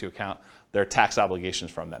take into account their tax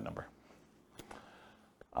obligations from that number.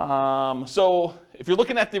 So if you're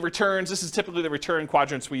looking at the returns, this is typically the return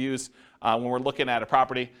quadrants we use when we're looking at a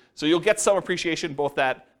property. So you'll get some appreciation, both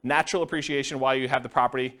that natural appreciation while you have the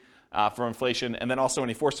property from inflation, and then also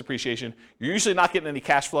any forced appreciation. You're usually not getting any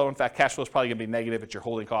cash flow. In fact, cash flow is probably going to be negative at your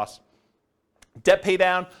holding costs. Debt pay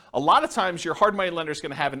down, a lot of times your hard money lender is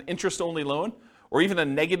going to have an interest-only loan or even a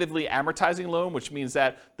negatively amortizing loan, which means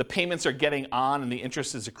that the payments are getting on and the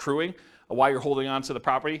interest is accruing while you're holding on to the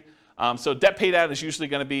property. So debt pay down is usually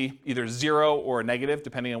going to be either zero or negative,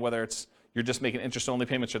 depending on whether you're just making interest-only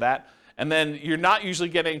payments or that. And then you're not usually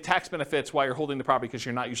getting tax benefits while you're holding the property because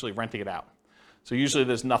you're not usually renting it out. So usually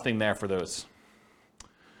there's nothing there for those.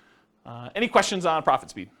 Any questions on profit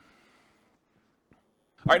speed?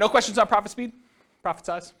 All right, no questions on profit speed? Profit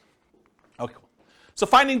size? Okay, cool. So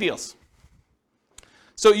finding deals.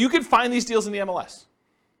 So you can find these deals in the MLS.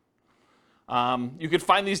 You can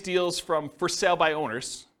find these deals from for sale by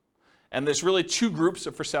owners. And there's really two groups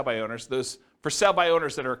of for sale by owners. Those for sale by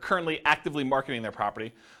owners that are currently actively marketing their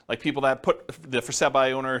property, like people that put the for sale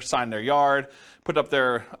by owner sign their yard, put up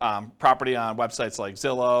their property on websites like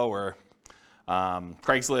Zillow or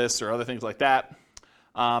Craigslist or other things like that.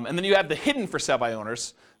 And then you have the hidden for sale by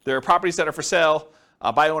owners. There are properties that are for sale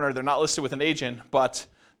by owner. They're not listed with an agent, but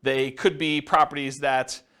they could be properties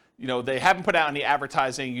that they haven't put out any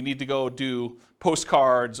advertising. You need to go do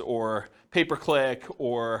postcards or pay-per-click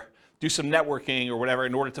or do some networking or whatever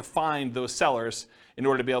in order to find those sellers, in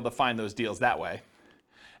order to be able to find those deals that way.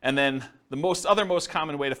 And then the other most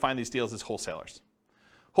common way to find these deals is wholesalers.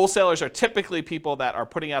 Wholesalers are typically people that are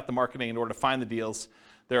putting out the marketing in order to find the deals.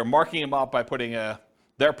 They're marking them up by putting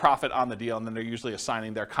their profit on the deal, and then they're usually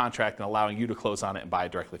assigning their contract and allowing you to close on it and buy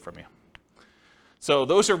it directly from you. So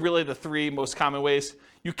those are really the three most common ways.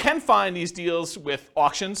 You can find these deals with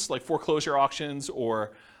auctions, like foreclosure auctions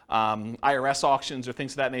or IRS auctions or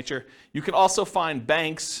things of that nature. You can also find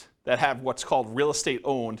banks that have what's called real estate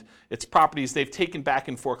owned. It's properties they've taken back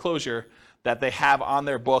in foreclosure that they have on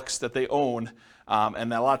their books that they own.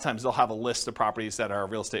 And a lot of times they'll have a list of properties that are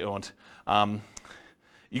real estate owned.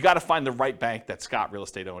 You got to find the right bank that's got real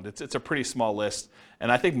estate owned. It's a pretty small list,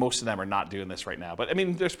 and I think most of them are not doing this right now. But I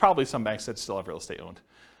mean, there's probably some banks that still have real estate owned,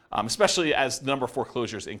 especially as the number of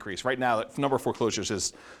foreclosures increase. Right now, the number of foreclosures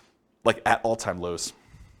is like at all-time lows.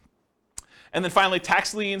 And then finally,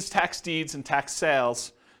 tax liens, tax deeds, and tax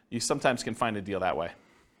sales. You sometimes can find a deal that way.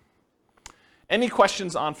 Any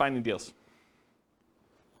questions on finding deals?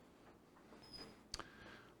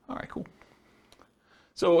 All right, cool.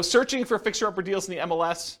 So searching for fixer-upper deals in the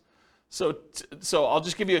MLS. So I'll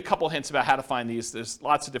just give you a couple hints about how to find these. There's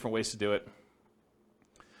lots of different ways to do it.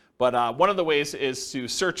 But one of the ways is to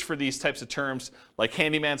search for these types of terms like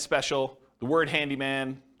handyman special, the word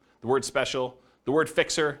handyman, the word special, the word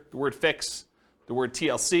fixer, the word fix, the word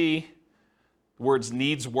TLC, the words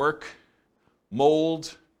needs work,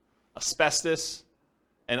 mold, asbestos,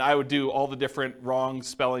 and I would do all the different wrong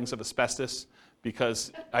spellings of asbestos,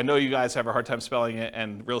 because I know you guys have a hard time spelling it,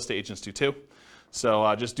 and real estate agents do too.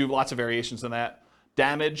 So just do lots of variations on that.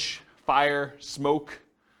 Damage, fire, smoke,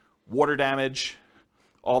 water damage,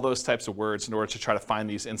 all those types of words in order to try to find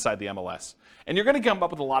these inside the MLS. And you're going to come up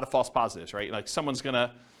with a lot of false positives, right? Like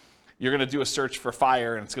you're going to do a search for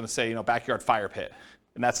fire, and it's going to say, backyard fire pit.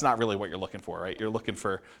 And that's not really what you're looking for, right? You're looking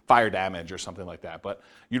for fire damage or something like that. But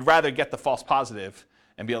you'd rather get the false positive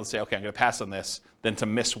and be able to say, okay, I'm going to pass on this, than to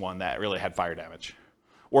miss one that really had fire damage.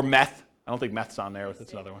 Or meth. I don't think meth's on there.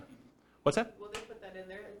 That's another one. What's that? Will they put that in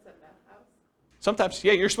there? It's a meth house? Sometimes.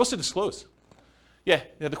 Yeah, you're supposed to disclose. Yeah,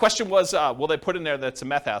 the question was, will they put in there that it's a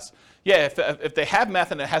meth house? Yeah, if they have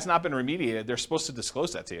meth and it has not been remediated, they're supposed to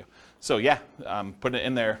disclose that to you. So yeah, putting it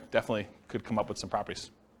in there definitely could come up with some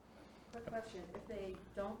properties. Quick question, if they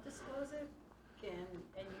don't disclose it, and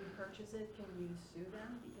you purchase it, can you sue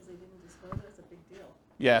them because they didn't disclose it? It's a big deal.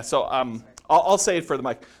 Yeah, so I'll say it for the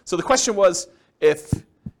mic. So the question was, if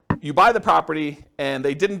you buy the property and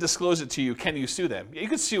they didn't disclose it to you, can you sue them? You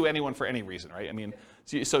could sue anyone for any reason, right? I mean,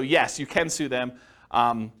 so yes, you can sue them.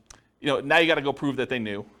 Now you got to go prove that they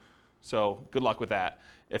knew. So good luck with that.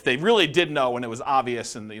 If they really did know and it was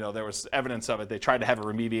obvious and there was evidence of it, they tried to have it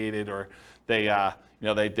remediated, or they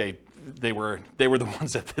were the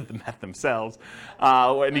ones that did the meth themselves,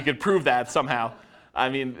 and you could prove that somehow. I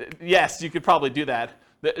mean, yes, you could probably do that.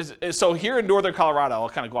 So here in northern Colorado, I'll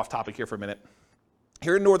kind of go off topic here for a minute.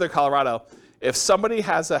 Here in northern Colorado, if somebody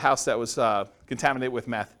has a house that was contaminated with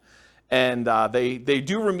meth, and they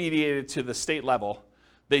do remediate it to the state level,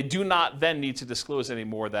 they do not then need to disclose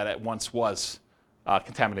anymore that it once was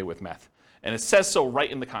contaminated with meth. And it says so right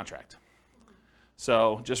in the contract.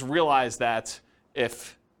 So just realize that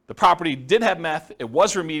if the property did have meth, it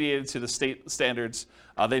was remediated to the state standards,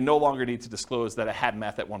 they no longer need to disclose that it had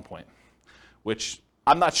meth at one point, which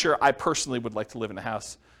I'm not sure I personally would like to live in a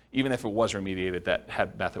house, even if it was remediated, that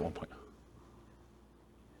had meth at one point.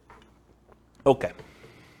 Okay.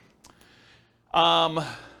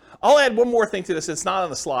 I'll add one more thing to this. It's not on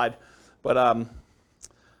the slide, but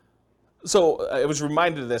so I was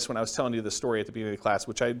reminded of this when I was telling you the story at the beginning of the class,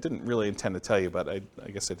 which I didn't really intend to tell you, but I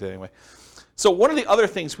guess I did anyway. So one of the other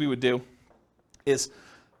things we would do is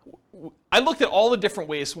I looked at all the different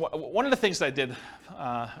ways. One of the things that I did,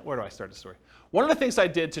 where do I start the story? One of the things I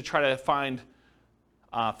did to try to find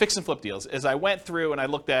fix and flip deals is I went through and I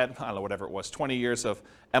looked at, I don't know, whatever it was, 20 years of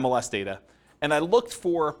MLS data. And I looked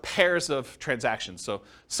for pairs of transactions. So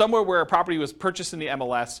somewhere where a property was purchased in the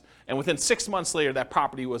MLS, and within 6 months later, that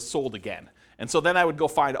property was sold again. And so then I would go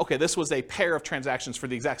find, okay, this was a pair of transactions for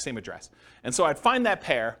the exact same address. And so I'd find that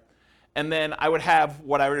pair, and then I would have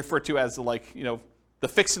what I refer to as the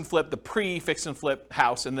fix and flip, the pre-fix and flip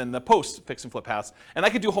house, and then the post-fix and flip house. And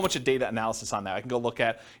I could do a whole bunch of data analysis on that. I can go look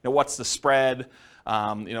at, what's the spread,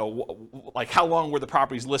 like how long were the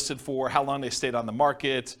properties listed for, how long they stayed on the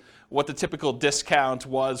market, what the typical discount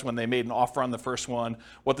was when they made an offer on the first one,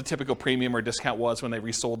 what the typical premium or discount was when they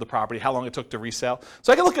resold the property, how long it took to resell.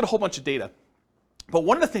 So I can look at a whole bunch of data. But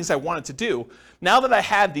one of the things I wanted to do, now that I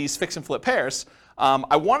had these fix and flip pairs,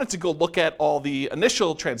 I wanted to go look at all the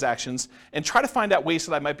initial transactions and try to find out ways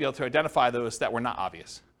that I might be able to identify those that were not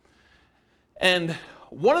obvious. And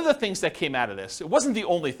one of the things that came out of this, it wasn't the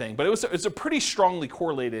only thing, but it was a pretty strongly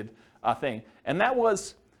correlated thing, and that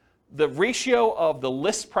was the ratio of the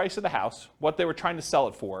list price of the house, what they were trying to sell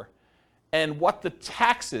it for, and what the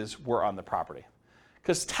taxes were on the property.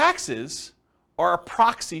 Because taxes are a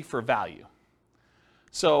proxy for value.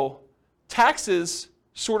 So taxes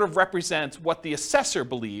sort of represent what the assessor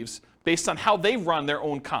believes, based on how they run their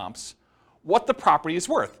own comps, what the property is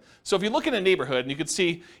worth. So if you look in a neighborhood and you can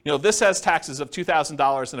see, this has taxes of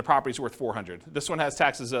 $2,000 and the property's worth $400. This one has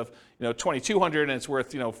taxes of, $2,200 and it's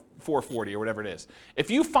worth, $440 or whatever it is.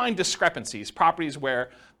 If you find discrepancies, properties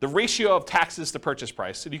where the ratio of taxes to purchase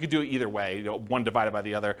price, and you could do it either way, one divided by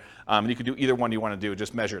the other, and you could do either one you want to do,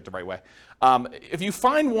 just measure it the right way. If you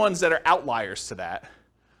find ones that are outliers to that,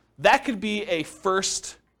 that could be a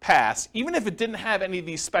first pass, even if it didn't have any of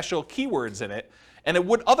these special keywords in it, and it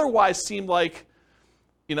would otherwise seem like,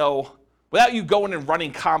 without you going and running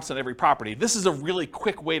comps on every property, this is a really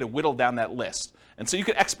quick way to whittle down that list. And so you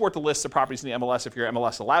could export the list of properties in the MLS if your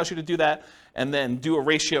MLS allows you to do that, and then do a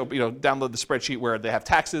ratio, download the spreadsheet where they have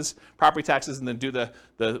taxes, property taxes, and then do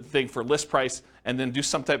the thing for list price, and then do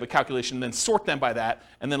some type of calculation, and then sort them by that,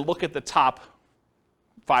 and then look at the top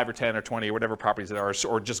 5 or 10 or 20 or whatever properties there are,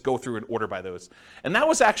 or just go through and order by those. And that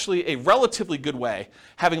was actually a relatively good way,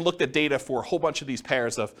 having looked at data for a whole bunch of these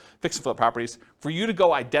pairs of fix and flip properties, for you to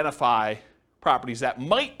go identify properties that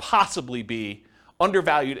might possibly be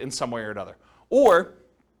undervalued in some way or another. Or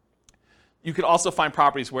you could also find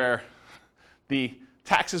properties where the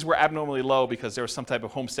taxes were abnormally low because there was some type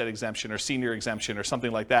of homestead exemption or senior exemption or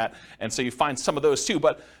something like that. And so you find some of those too.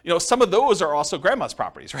 But some of those are also grandma's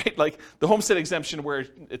properties, right? Like the homestead exemption where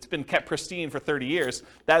it's been kept pristine for 30 years,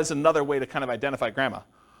 that is another way to kind of identify grandma.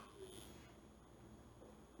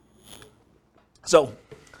 So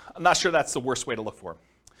I'm not sure that's the worst way to look for.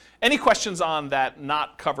 Any questions on that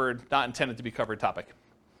not intended to be covered topic?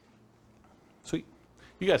 Sweet.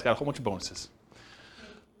 You guys got a whole bunch of bonuses.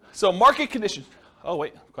 So market conditions. Oh,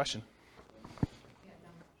 wait, question.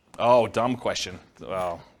 Oh, dumb question.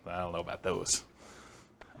 Well, I don't know about those.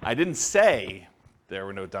 I didn't say there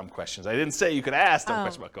were no dumb questions. I didn't say you could ask dumb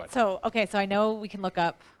questions. Go ahead. So I know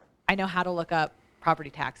I know how to look up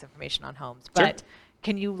property tax information on homes, but Sure.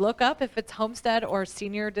 Can you look up if it's homestead or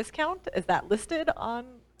senior discount? Is that listed on?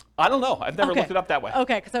 I don't know. I've never looked it up that way.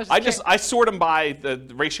 Okay, because I sort them by the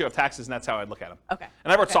ratio of taxes, and that's how I look at them. Okay.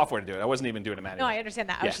 And I wrote software to do it. I wasn't even doing it manually. No, I understand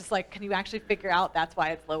that. I was just like, can you actually figure out that's why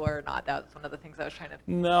it's lower or not? That was one of the things I was trying to.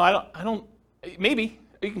 No, I don't. Maybe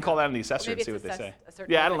you can call that in the assessor and see what they say.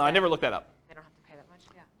 Yeah, I don't know. I never looked that up. They don't have to pay that much.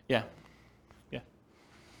 Yeah. Yeah.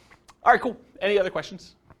 All right, cool. Any other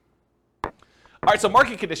questions? All right, so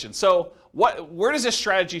market conditions. So where does this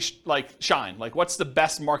strategy shine? Like, what's the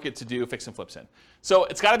best market to do fix and flips in? So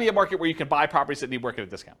it's got to be a market where you can buy properties that need work at a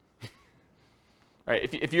discount.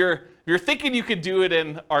 Right? If you're thinking you could do it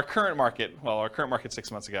in our current market, well, our current market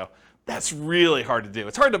 6 months ago, that's really hard to do.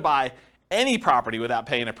 It's hard to buy any property without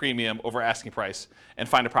paying a premium over asking price and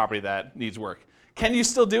find a property that needs work. Can you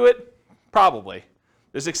still do it? Probably.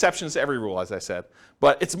 There's exceptions to every rule, as I said,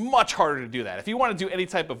 but it's much harder to do that. If you want to do any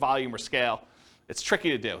type of volume or scale, it's tricky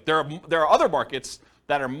to do. There are other markets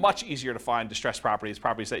that are much easier to find distressed properties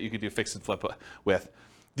that you could do fix and flip with.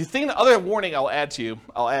 The other warning I'll add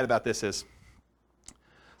about this is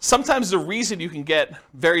sometimes the reason you can get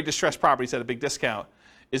very distressed properties at a big discount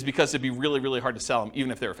is because it'd be really, really hard to sell them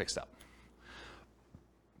even if they were fixed up.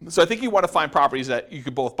 So I think you want to find properties that you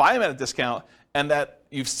could both buy them at a discount and that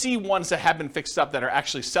you see ones that have been fixed up that are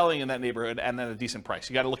actually selling in that neighborhood and at a decent price.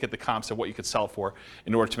 You got to look at the comps of what you could sell for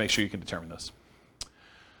in order to make sure you can determine those.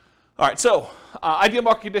 All right, so ideal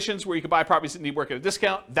market conditions where you can buy properties that need work at a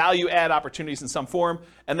discount, value add opportunities in some form,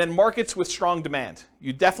 and then markets with strong demand.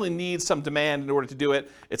 You definitely need some demand in order to do it.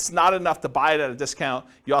 It's not enough to buy it at a discount.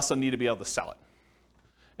 You also need to be able to sell it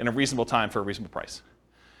in a reasonable time for a reasonable price.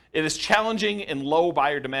 It is challenging in low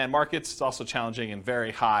buyer demand markets. It's also challenging in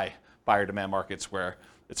very high buyer demand markets where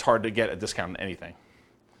it's hard to get a discount on anything.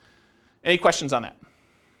 Any questions on that?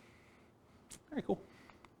 Very cool.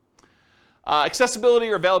 Accessibility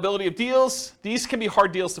or availability of deals. These can be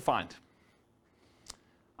hard deals to find.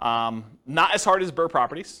 Not as hard as BRRRR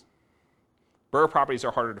properties. BRRRR properties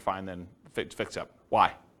are harder to find than fix up.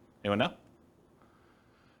 Why? Anyone know?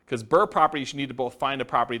 Because BRRRR properties, you need to both find a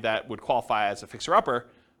property that would qualify as a fixer-upper,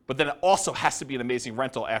 but then it also has to be an amazing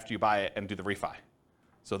rental after you buy it and do the refi.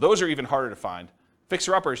 So those are even harder to find.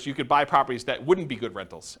 Fixer-uppers, you could buy properties that wouldn't be good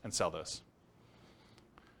rentals and sell those.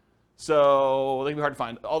 So they can be hard to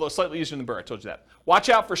find, although slightly easier than Burr, I told you that. Watch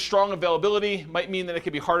out for strong availability. Might mean that it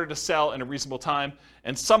can be harder to sell in a reasonable time.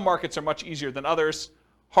 And some markets are much easier than others.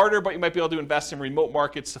 Harder, but you might be able to invest in remote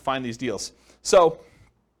markets to find these deals. So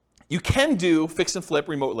you can do fix and flip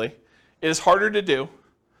remotely. It is harder to do.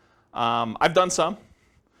 I've done some,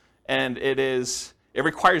 and it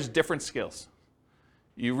requires different skills.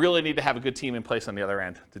 You really need to have a good team in place on the other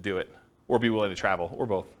end to do it, or be willing to travel, or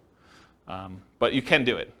both. But you can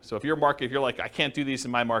do it. So if you're like, I can't do these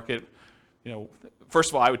in my market, first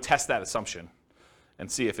of all, I would test that assumption and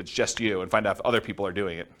see if it's just you and find out if other people are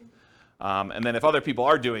doing it. And then if other people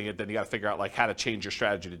are doing it, then you got to figure out like how to change your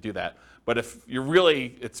strategy to do that. But if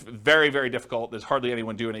it's very, very difficult, there's hardly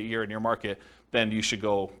anyone doing it here in your market, then you should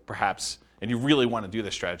go perhaps, and you really want to do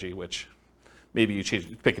this strategy, which maybe you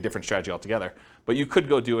pick a different strategy altogether. But you could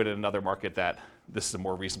go do it in another market that this is a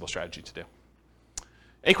more reasonable strategy to do.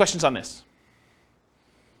 Any questions on this?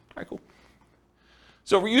 All right, cool.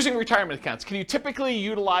 So we're using retirement accounts. Can you typically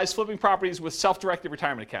utilize flipping properties with self-directed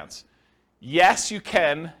retirement accounts? Yes, you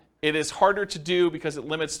can. It is harder to do because it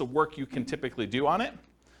limits the work you can typically do on it.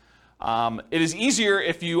 It is easier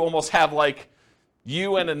if you almost have like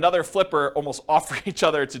you and another flipper almost offer each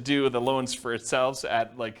other to do the loans for itself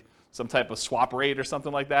at like some type of swap rate or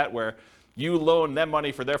something like that, where you loan them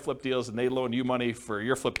money for their flip deals and they loan you money for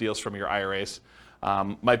your flip deals from your IRAs.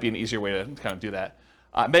 Might be an easier way to kind of do that.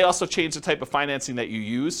 It may also change the type of financing that you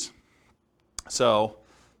use. So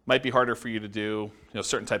might be harder for you to do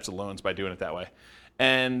certain types of loans by doing it that way.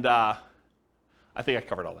 And I think I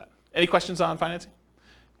covered all that. Any questions on financing?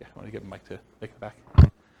 Yeah, I want to give Mike to make it back.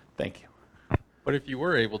 Thank you. But if you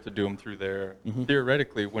were able to do them through there,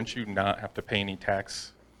 theoretically, wouldn't you not have to pay any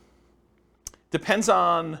tax? Depends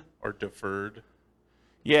on... Or deferred?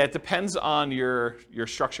 Yeah, it depends on your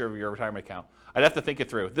structure of your retirement account. I'd have to think it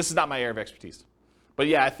through. This is not my area of expertise. But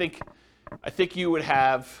yeah, I think you would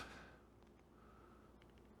have...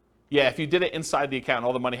 Yeah, if you did it inside the account,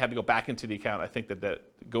 all the money had to go back into the account. I think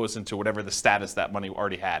that goes into whatever the status that money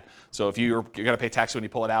already had. So if you're going to pay tax when you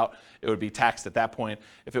pull it out, it would be taxed at that point.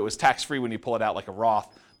 If it was tax-free when you pull it out like a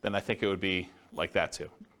Roth, then I think it would be like that too.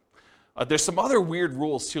 There's some other weird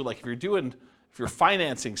rules too, like if you're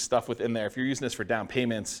financing stuff within there, if you're using this for down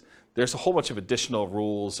payments, there's a whole bunch of additional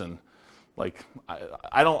rules, and like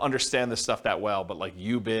I don't understand this stuff that well, but like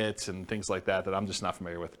UBITs and things like that I'm just not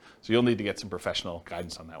familiar with. So you'll need to get some professional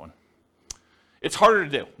guidance on that one. It's harder to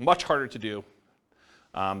do, much harder to do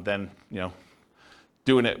than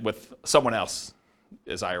doing it with someone else's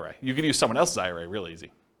IRA. You can use someone else's IRA real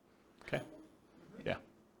easy. Okay? Yeah.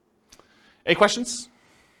 Any questions?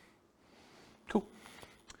 Cool.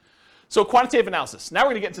 So quantitative analysis. Now we're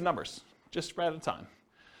going to get into numbers, just right at a time.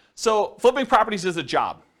 So flipping properties is a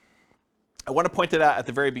job. I want to point that out at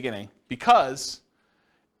the very beginning because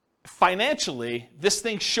financially, this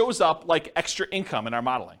thing shows up like extra income in our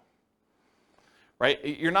modeling. Right?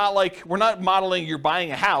 We're not modeling you're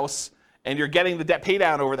buying a house and you're getting the debt pay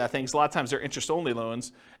down over that thing. So a lot of times they're interest-only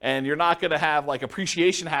loans, and you're not going to have like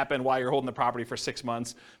appreciation happen while you're holding the property for 6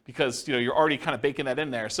 months because you're already kind of baking that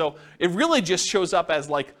in there. So it really just shows up as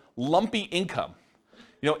like lumpy income.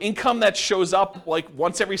 Income that shows up like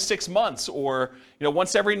once every 6 months or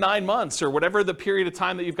once every 9 months or whatever the period of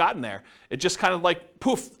time that you've gotten there. It just kind of like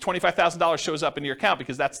poof, $25,000 shows up in your account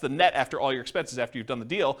because that's the net after all your expenses after you've done the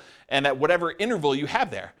deal and at whatever interval you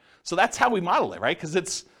have there. So that's how we model it, right? Because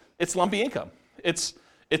it's lumpy income. It's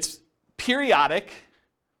periodic,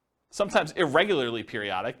 sometimes irregularly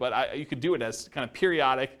periodic, but you could do it as kind of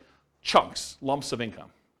periodic chunks, lumps of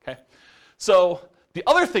income. Okay. So the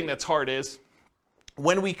other thing that's hard is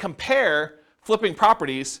when we compare flipping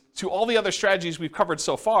properties to all the other strategies we've covered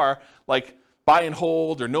so far, like buy and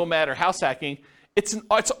hold or nomad or house hacking, it's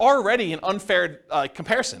already an unfair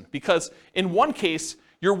comparison because in one case,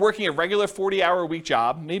 you're working a regular 40-hour-a-week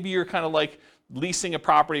job. Maybe you're kind of like leasing a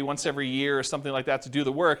property once every year or something like that to do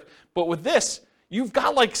the work. But with this, you've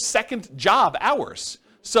got like second job hours.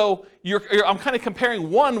 So I'm kind of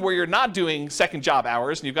comparing one where you're not doing second job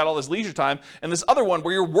hours and you've got all this leisure time, and this other one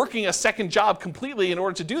where you're working a second job completely in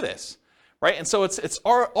order to do this, right? And so it's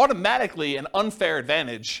automatically an unfair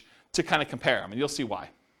advantage to kind of compare them, and you'll see why.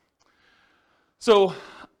 So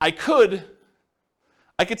I could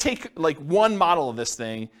take like one model of this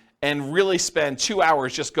thing and really spend 2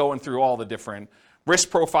 hours just going through all the different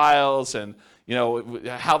risk profiles and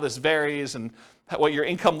how this varies and what your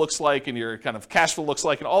income looks like and your kind of cash flow looks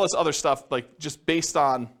like and all this other stuff, like just based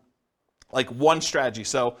on like one strategy.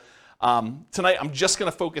 So tonight I'm just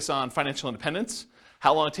going to focus on financial independence,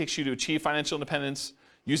 how long it takes you to achieve financial independence,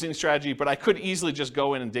 using the strategy, but I could easily just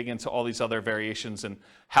go in and dig into all these other variations and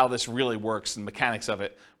how this really works and mechanics of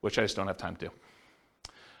it, which I just don't have time to do.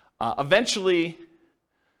 Eventually,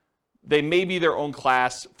 they may be their own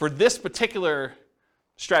class. For this particular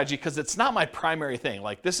strategy, because it's not my primary thing,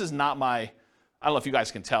 like this is not my, I don't know if you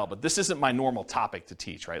guys can tell, but this isn't my normal topic to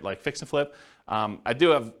teach, right? Like fix and flip. I do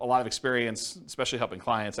have a lot of experience, especially helping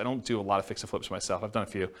clients. I don't do a lot of fix and flips myself. I've done a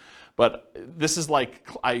few. But this is like,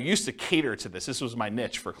 I used to cater to this. This was my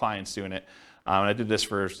niche for clients doing it. And I did this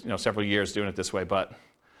for several years doing it this way. But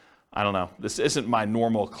I don't know. This isn't my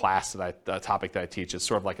normal class topic that I teach. It's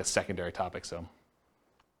sort of like a secondary topic. So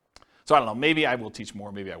I don't know. Maybe I will teach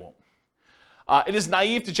more. Maybe I won't. It is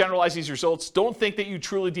naive to generalize these results. Don't think that you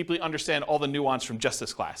truly deeply understand all the nuance from just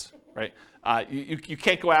this class, right? You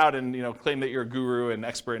can't go out and claim that you're a guru and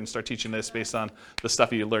expert and start teaching this based on the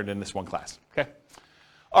stuff you learned in this one class, okay?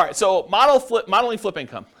 All right, so modeling flip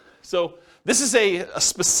income. So this is a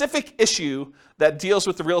specific issue that deals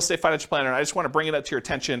with the real estate financial planner, and I just want to bring it up to your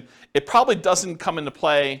attention. It probably doesn't come into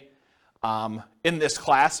play in this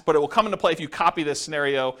class, but it will come into play if you copy this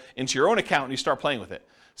scenario into your own account and you start playing with it.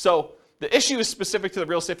 So the issue is specific to the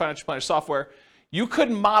real estate financial planner software. You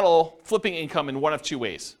could model flipping income in one of two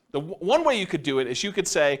ways. The one way you could do it is you could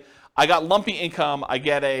say, I got lumpy income, I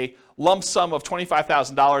get a lump sum of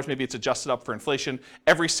 $25,000, maybe it's adjusted up for inflation,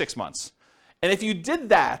 every 6 months. And if you did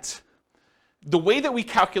that, the way that we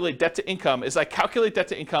calculate debt to income is I calculate debt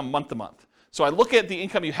to income month to month. So I look at the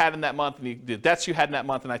income you had in that month and the debts you had in that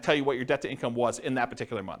month, and I tell you what your debt to income was in that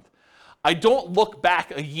particular month. I don't look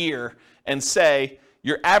back a year and say,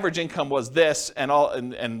 your average income was this,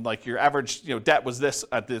 and like your average debt was this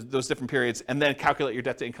at those different periods, and then calculate your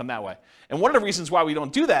debt to income that way. And one of the reasons why we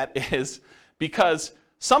don't do that is because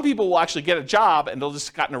some people will actually get a job and they'll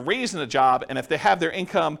just gotten a raise in a job, and if they have their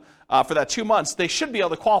income for that 2 months, they should be able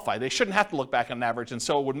to qualify. They shouldn't have to look back on an average, and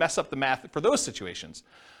so it would mess up the math for those situations.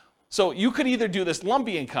 So you could either do this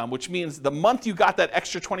lumpy income, which means the month you got that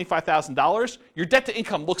extra $25,000, your debt to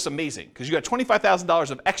income looks amazing because you got $25,000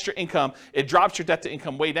 of extra income. It drops your debt to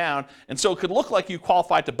income way down, and so it could look like you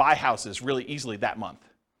qualified to buy houses really easily that month.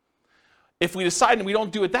 If we decide and we don't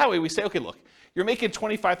do it that way, we say, okay, look, you're making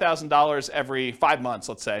 $25,000 every 5 months,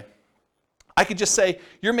 let's say. I could just say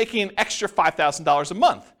you're making an extra $5,000 a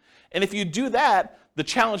month. And if you do that, the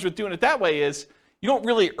challenge with doing it that way is you don't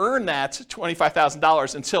really earn that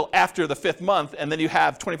 $25,000 until after the 5th month, and then you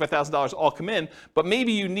have $25,000 all come in, but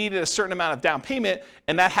maybe you needed a certain amount of down payment,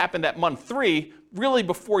 and that happened at month 3, really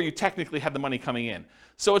before you technically had the money coming in.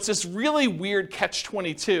 So it's this really weird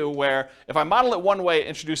catch-22 where if I model it one way, it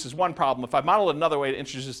introduces one problem. If I model it another way, it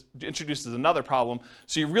introduces another problem.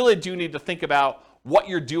 So you really do need to think about what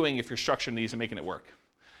you're doing if you're structuring these and making it work.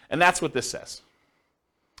 And that's what this says.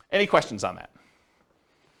 Any questions on that?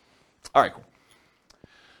 All right, cool.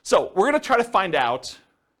 So we're going to try to find out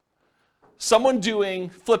someone doing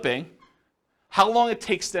flipping, how long it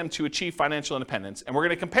takes them to achieve financial independence, and we're going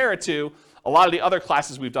to compare it to a lot of the other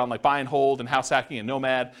classes we've done, like buy and hold and house hacking and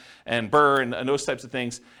nomad and BRRRR and those types of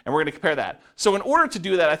things, and we're going to compare that. So in order to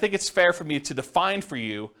do that, I think it's fair for me to define for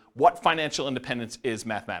you what financial independence is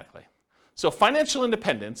mathematically. So financial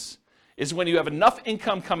independence is when you have enough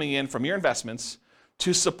income coming in from your investments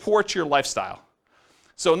to support your lifestyle.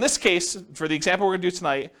 So in this case, for the example we're going to do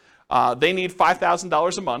tonight, they need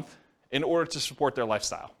 $5,000 a month in order to support their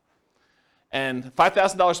lifestyle. And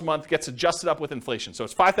 $5,000 a month gets adjusted up with inflation. So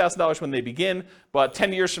it's $5,000 when they begin, but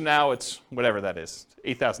 10 years from now, it's whatever that is,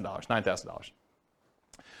 $8,000, $9,000.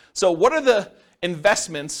 So what are the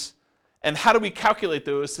investments, and how do we calculate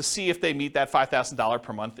those to see if they meet that $5,000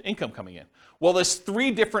 per month income coming in? Well, there's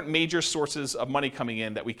 3 different major sources of money coming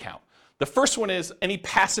in that we count. The first one is any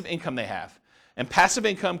passive income they have. And passive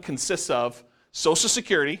income consists of Social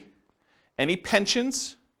Security, any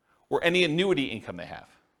pensions, or any annuity income they have.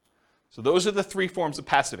 So those are the 3 forms of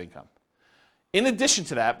passive income. In addition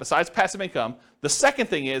to that, besides passive income, the second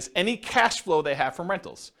thing is any cash flow they have from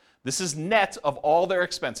rentals. This is net of all their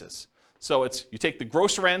expenses. So it's you take the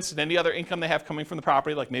gross rents and any other income they have coming from the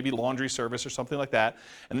property, like maybe laundry service or something like that,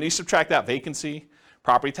 and then you subtract out vacancy,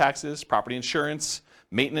 property taxes, property insurance,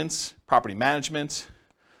 maintenance, property management,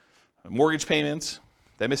 mortgage payments.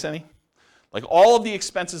 Did I miss any? Like all of the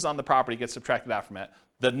expenses on the property get subtracted out from it.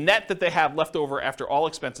 The net that they have left over after all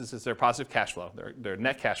expenses is their positive cash flow, their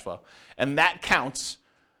net cash flow. And that counts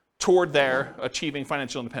toward their achieving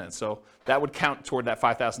financial independence. So that would count toward that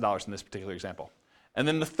 $5,000 in this particular example. And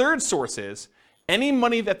then the third source is any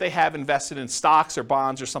money that they have invested in stocks or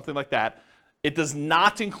bonds or something like that, it does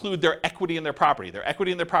not include their equity in their property. Their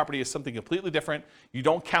equity in their property is something completely different. You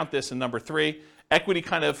don't count this in number 3. Equity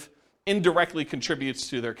kind of indirectly contributes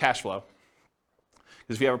to their cash flow.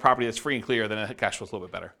 Because if you have a property that's free and clear, then the cash flow is a little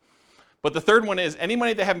bit better. But the third one is any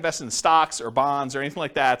money they have invested in stocks or bonds or anything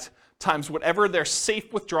like that times whatever their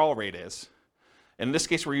safe withdrawal rate is. In this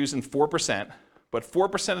case, we're using 4%, but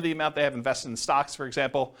 4% of the amount they have invested in stocks, for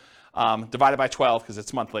example, divided by 12 because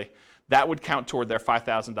it's monthly, that would count toward their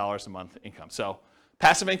 $5,000 a month income. So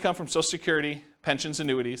passive income from Social Security, pensions,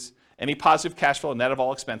 annuities, any positive cash flow net of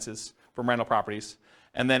all expenses from rental properties,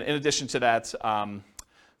 and then in addition to that,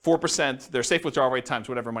 4%, their safe withdrawal rate times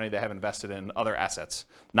whatever money they have invested in other assets,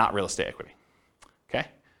 not real estate equity. Okay?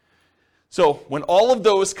 So when all of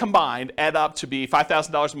those combined add up to be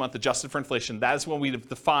 $5,000 a month adjusted for inflation, that is when we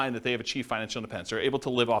define that they have achieved financial independence. They're able to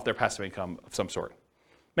live off their passive income of some sort.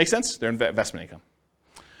 Make sense? Their investment income.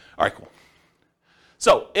 All right, cool.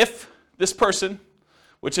 So if this person,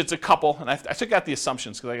 which it's a couple, and I took out the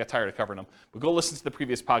assumptions because I got tired of covering them, but go listen to the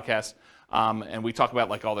previous podcast, and we talk about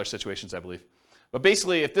like all their situations, I believe. But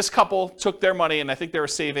basically, if this couple took their money, and I think they were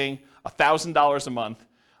saving $1,000 a month,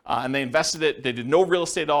 and they invested it, they did no real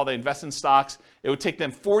estate at all, they invested in stocks, it would take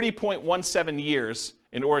them 40.17 years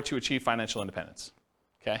in order to achieve financial independence.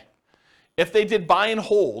 Okay? If they did buy and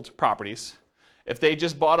hold properties, if they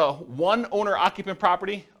just bought a one owner occupant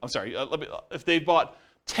property, if they bought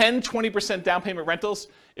 10, 20% down payment rentals,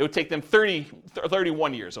 it would take them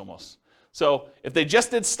 31 years almost. So if they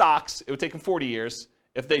just did stocks, it would take them 40 years.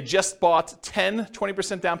 If they just bought 10,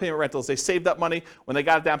 20% down payment rentals, they saved up money. When they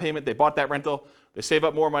got a down payment, they bought that rental. They save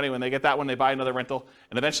up more money. When they get that one, they buy another rental,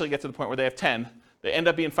 and eventually get to the point where they have 10. They end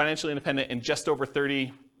up being financially independent in just over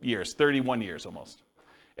 30 years, 31 years almost.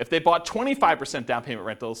 If they bought 25% down payment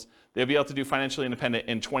rentals, they'll be able to do financially independent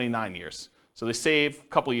in 29 years. So they save a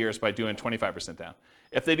couple years by doing 25% down.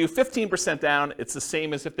 If they do 15% down, it's the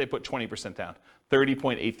same as if they put 20% down,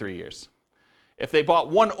 30.83 years. If they bought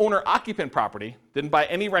one owner-occupant property, didn't buy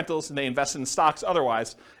any rentals, and they invested in stocks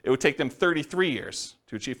otherwise, it would take them 33 years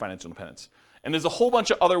to achieve financial independence. And there's a whole bunch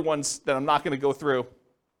of other ones that I'm not going to go through.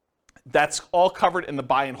 That's all covered in the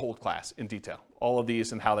buy and hold class in detail, all of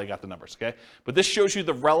these and how they got the numbers, okay? But this shows you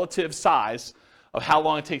the relative size of how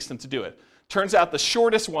long it takes them to do it. Turns out the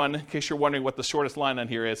shortest one, in case you're wondering what the shortest line on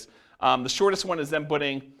here is, the shortest one is them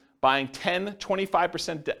buying 10,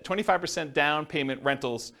 25% down payment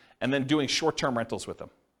rentals and then doing short-term rentals with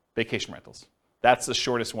them, vacation rentals. That's the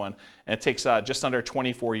shortest one, and it takes just under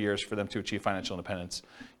 24 years for them to achieve financial independence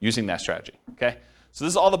using that strategy, okay? So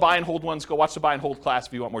this is all the buy and hold ones. Go watch the buy and hold class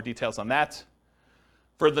if you want more details on that.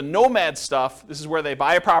 For the nomad stuff, this is where they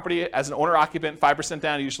buy a property as an owner-occupant, 5%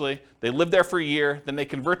 down usually. They live there for a year, then they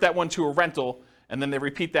convert that one to a rental, and then they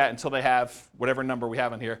repeat that until they have whatever number we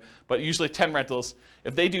have on here, but usually 10 rentals.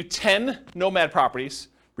 If they do 10 nomad properties,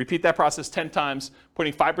 repeat that process 10 times,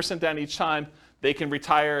 putting 5% down each time, they can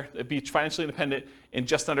retire, be financially independent in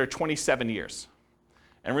just under 27 years.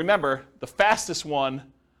 And remember, the fastest one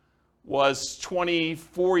was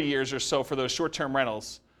 24 years or so for those short-term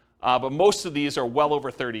rentals, but most of these are well over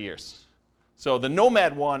 30 years. So the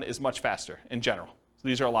nomad one is much faster in general. So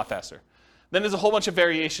these are a lot faster. Then there's a whole bunch of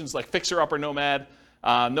variations like fixer-upper nomad,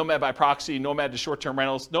 nomad by proxy, nomad to short-term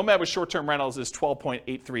rentals. Nomad with short-term rentals is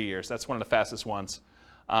 12.83 years. That's one of the fastest ones.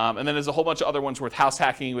 And then there's a whole bunch of other ones with house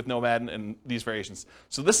hacking with nomad and these variations.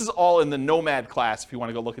 So this is all in the nomad class if you want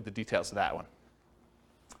to go look at the details of that one.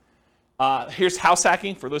 Here's house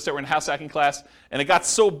hacking for those that were in house hacking class. And it got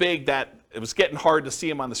so big that it was getting hard to see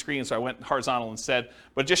them on the screen, so I went horizontal instead.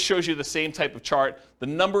 But it just shows you the same type of chart, the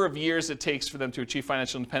number of years it takes for them to achieve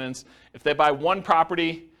financial independence. If they buy one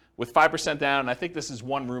property with 5% down, and I think this is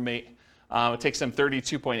one roommate, it takes them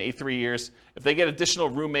 32.83 years. If they get additional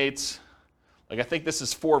roommates, like I think this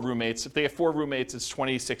is 4 roommates. If they have 4 roommates, it's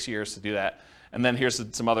 26 years to do that. And then here's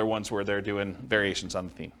some other ones where they're doing variations on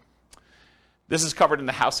the theme. This is covered in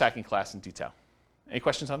the house hacking class in detail. Any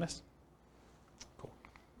questions on this? Cool.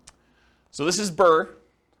 So this is BRRRR.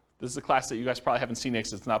 This is a class that you guys probably haven't seen yet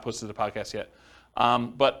because it's not posted to the podcast yet.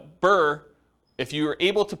 But BRRRR, if you are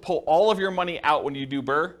able to pull all of your money out when you do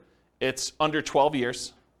BRRRR, it's under 12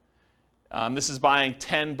 years. This is buying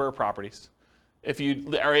 10 BRRRR properties. If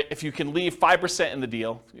you can leave 5% in the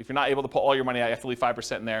deal, if you're not able to pull all your money out, you have to leave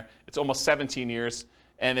 5% in there. It's almost 17 years.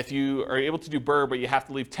 And if you are able to do BRRRR, but you have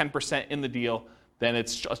to leave 10% in the deal, then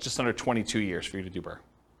it's just under 22 years for you to do BRRRR.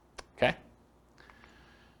 Okay?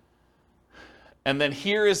 And then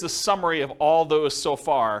here is the summary of all those so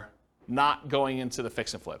far, not going into the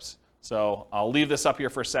fix and flips. So I'll leave this up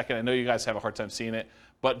here for a second. I know you guys have a hard time seeing it,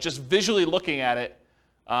 but just visually looking at it,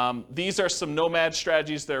 these are some nomad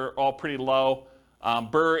strategies. They're all pretty low.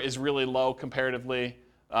 BRRRR is really low comparatively.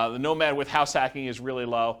 The nomad with house hacking is really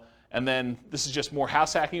low. And then this is just more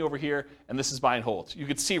house hacking over here, and this is buy and hold. You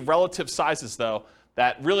could see relative sizes, though,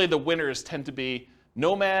 that really the winners tend to be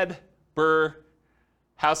nomad, BRRRR,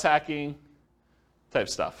 house hacking type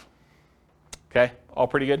stuff. Okay, all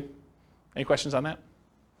pretty good? Any questions on that?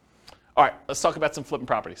 All right, let's talk about some flipping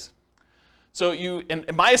properties. So in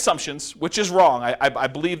my assumptions, which is wrong, I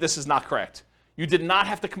believe this is not correct, you did not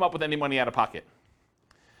have to come up with any money out of pocket.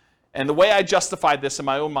 And the way I justified this in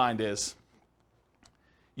my own mind is,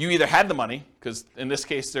 you either had the money, because in this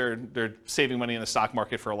case they're saving money in the stock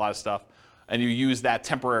market for a lot of stuff, and you use that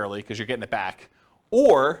temporarily because you're getting it back,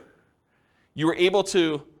 or you were able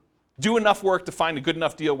to do enough work to find a good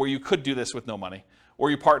enough deal where you could do this with no money, or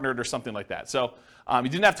you partnered or something like that. So you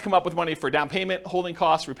didn't have to come up with money for down payment, holding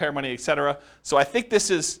costs, repair money, etc. So I think this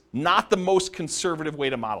is not the most conservative way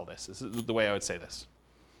to model this. This is the way I would say this.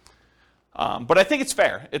 But I think it's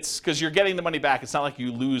fair. It's because you're getting the money back. It's not like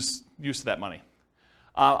you lose use of that money.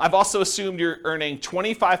 I've also assumed you're earning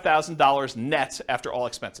 $25,000 net after all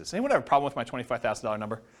expenses. Anyone have a problem with my $25,000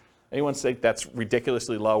 number? Anyone think that's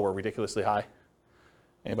ridiculously low or ridiculously high?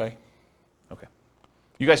 Anybody? Okay.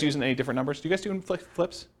 You guys using any different numbers? Do you guys do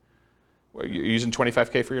flips? Or you're using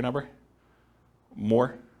 25K for your number?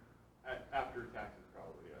 More? After taxes,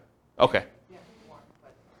 probably, yeah. Okay. Yeah, more.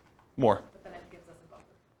 But, More. but then it gives us a buffer.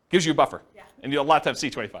 Gives you a buffer. Yeah. And you'll a lot of times see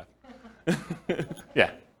 25.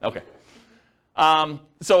 Yeah, okay.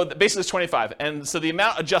 So basically it's 25. And so the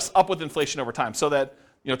amount adjusts up with inflation over time so that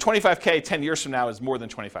 25K 10 years from now is more than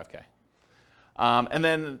 25K. And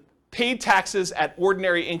then paid taxes at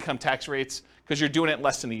ordinary income tax rates because you're doing it in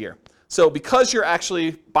less than a year. So because you're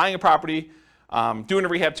actually buying a property, doing a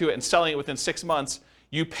rehab to it, and selling it within 6 months,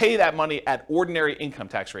 you pay that money at ordinary income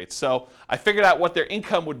tax rates. So I figured out what their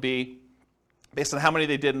income would be based on how many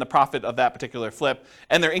they did in the profit of that particular flip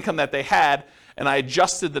and their income that they had, and I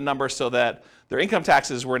adjusted the number so that their income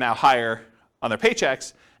taxes were now higher on their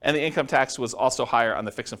paychecks, and the income tax was also higher on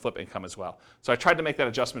the fix and flip income as well. So I tried to make that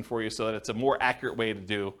adjustment for you so that it's a more accurate way to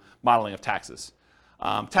do modeling of taxes.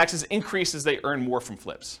 Taxes increase as they earn more from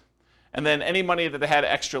flips. And then any money that they had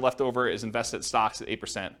extra left over is invested in stocks at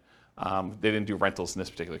 8%. They didn't do rentals in this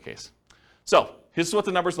particular case. So here's what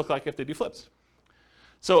the numbers look like if they do flips.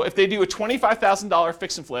 So if they do a $25,000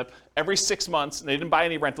 fix and flip every 6 months, and they didn't buy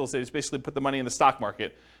any rentals, they just basically put the money in the stock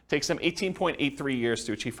market, it takes them 18.83 years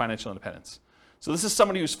to achieve financial independence. So this is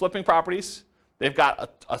somebody who's flipping properties. They've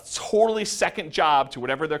got a totally second job to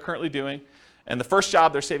whatever they're currently doing. And the first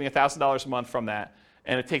job, they're saving $1,000 a month from that.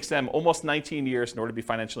 And it takes them almost 19 years in order to be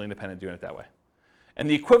financially independent doing it that way. And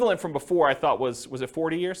the equivalent from before, I thought, was it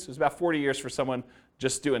 40 years? It was about 40 years for someone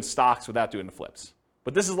just doing stocks without doing the flips.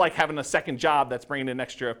 But this is like having a second job that's bringing in an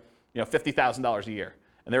extra $50,000 a year.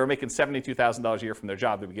 And they were making $72,000 a year from their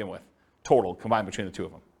job to begin with, total, combined between the two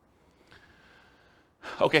of them.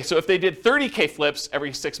 Okay, so if they did 30K flips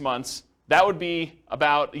every 6 months, that would be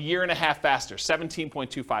about a year and a half faster,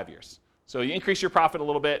 17.25 years. So you increase your profit a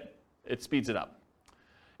little bit, it speeds it up.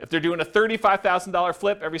 If they're doing a $35,000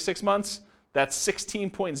 flip every 6 months, that's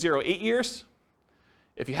 16.08 years.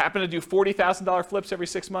 If you happen to do $40,000 flips every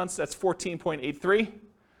 6 months, that's 14.83.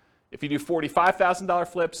 If you do $45,000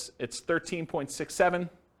 flips, it's 13.67.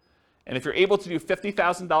 And if you're able to do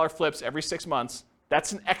 $50,000 flips every 6 months,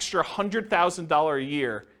 that's an extra $100,000 a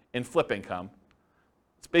year in flip income.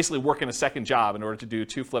 It's basically working a second job in order to do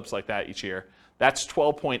 2 flips like that each year. That's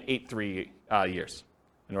 12.83 years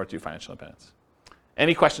in order to do financial independence.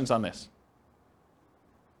 Any questions on this?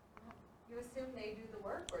 You assume they do the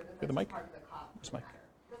work, or is Get the mic. part of the cost? Where's the mic?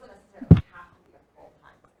 It doesn't necessarily have to be a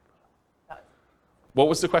full-time. What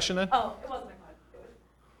was the question then? Oh, it wasn't a question.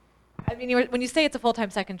 I mean, when you say it's a full-time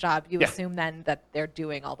second job, you Yeah. assume then that they're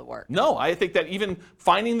doing all the work. No, I think that even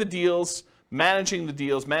finding the deals, managing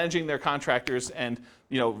their contractors, and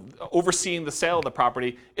overseeing the sale of the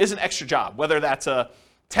property is an extra job. Whether that's a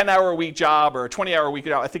 10-hour-a-week job or a 20-hour-a-week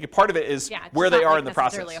job, I think part of it is Yeah, it's where they not are like in the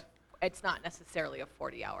process. It's not necessarily a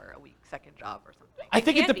 40-hour-a-week second job or something. I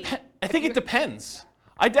think can be. it depends.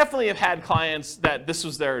 I definitely have had clients that this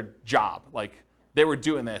was their job, like they were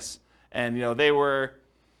doing this, and they were,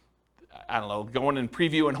 I don't know, going and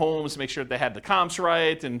previewing homes to make sure that they had the comps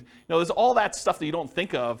right, and there's all that stuff that you don't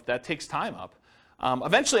think of that takes time up.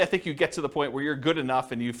 Eventually, I think you get to the point where you're good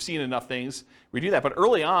enough and you've seen enough things where you do that. But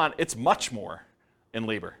early on, it's much more in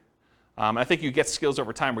labor. I think you get skills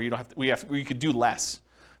over time where where you could do less.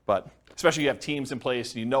 But especially you have teams in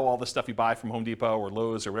place and you know all the stuff you buy from Home Depot or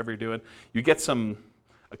Lowe's or whatever you're doing, you get some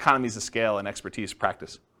economies of scale and expertise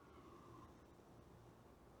practice.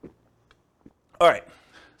 All right.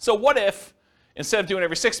 So what if instead of doing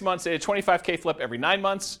every 6 months, they did 25K flip every 9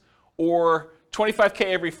 months, or 25K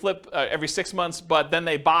every flip every 6 months, but then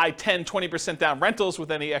they buy 10, 20% down rentals with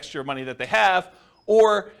any extra money that they have,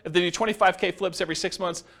 Or if they do 25K flips every 6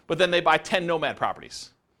 months, but then they buy 10 Nomad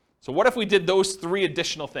properties. So what if we did those 3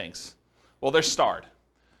 additional things? Well, they're starred.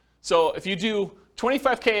 So if you do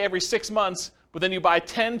 25K every 6 months, but then you buy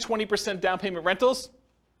 10, 20% down payment rentals,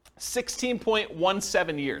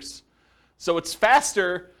 16.17 years. So it's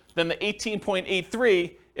faster than the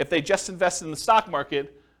 18.83 if they just invested in the stock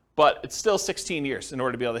market, but it's still 16 years in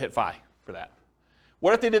order to be able to hit FI for that.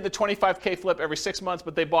 What if they did the 25K flip every 6 months,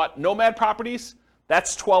 but they bought Nomad properties?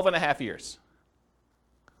 That's 12 and a half years.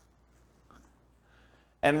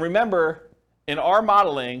 And remember, in our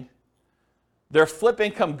modeling, their flip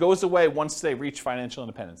income goes away once they reach financial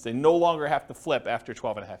independence. They no longer have to flip after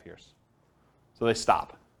 12 and a half years. So they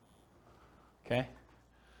stop. Okay?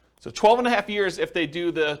 So 12 and a half years if they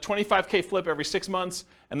do the 25K flip every 6 months,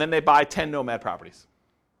 and then they buy 10 Nomad properties.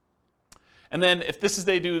 And then if this is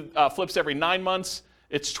they do flips every 9 months,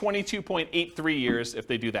 it's 22.83 years if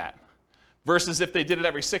they do that. Versus if they did it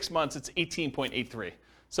every 6 months, it's 18.83.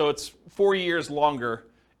 So it's 4 years longer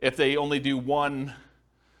if they only do one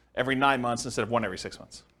every 9 months instead of one every 6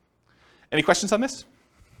 months. Any questions on this?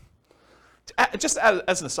 Just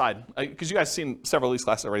as an aside, because you guys have seen several of these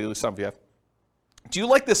classes already, at least some of you have. Do you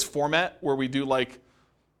like this format where we do like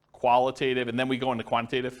qualitative and then we go into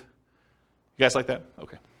quantitative? You guys like that?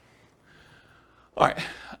 Okay. All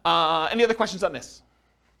right. Any other questions on this?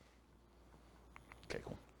 Okay,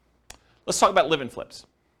 cool. Let's talk about live-in flips.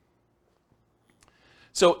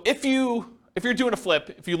 So if you're doing a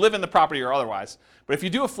flip, if you live in the property or otherwise, but if you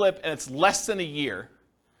do a flip and it's less than a year,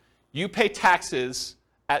 you pay taxes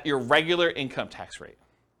at your regular income tax rate.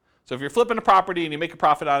 So if you're flipping a property and you make a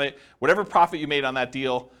profit on it, whatever profit you made on that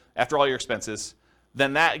deal after all your expenses,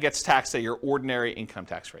 then that gets taxed at your ordinary income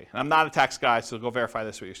tax rate. And I'm not a tax guy, so go verify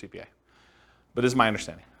this with your CPA. But this is my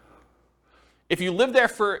understanding. If you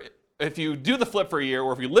do the flip for a year,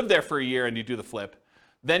 or if you live there for a year and you do the flip,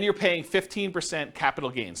 then you're paying 15% capital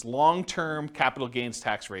gains, long-term capital gains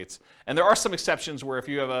tax rates. And there are some exceptions where if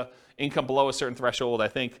you have an income below a certain threshold, I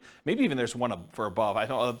think, maybe even there's one for above,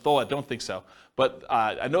 though I don't think so. But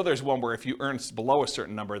I know there's one where if you earn below a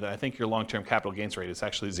certain number, then I think your long-term capital gains rate is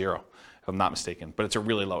actually 0, if I'm not mistaken. But it's a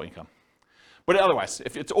really low income. But otherwise,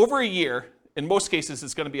 if it's over a year, in most cases,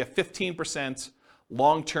 it's going to be a 15%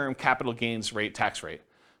 long-term capital gains rate tax rate.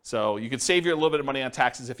 So you could save you a little bit of money on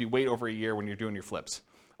taxes if you wait over a year when you're doing your flips.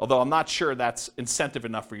 Although I'm not sure that's incentive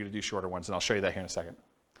enough for you to do shorter ones, and I'll show you that here in a second.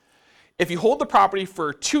 If you hold the property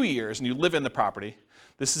for 2 years and you live in the property,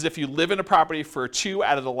 this is if you live in a property for 2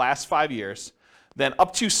 out of the last 5 years, then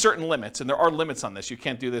up to certain limits, and there are limits on this. You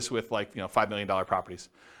can't do this with $5 million properties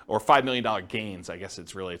or $5 million gains. I guess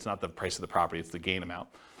it's not the price of the property, it's the gain amount.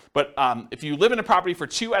 But if you live in a property for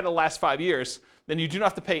 2 out of the last 5 years, then you do not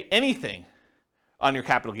have to pay anything on your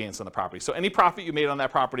capital gains on the property. So any profit you made on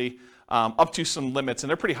that property, up to some limits, and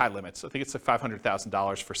they're pretty high limits. I think it's like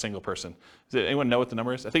 $500,000 for a single person. Does anyone know what the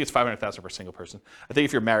number is? I think it's $500,000 for a single person. I think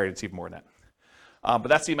if you're married, it's even more than that. But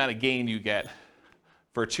that's the amount of gain you get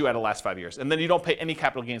for 2 out of the last 5 years. And then you don't pay any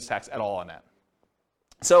capital gains tax at all on that.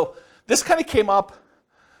 So this kind of came up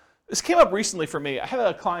recently for me. I had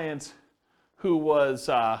a client who was,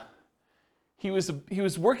 he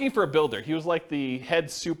was working for a builder. He was like the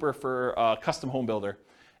head super for a custom home builder.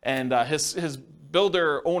 And his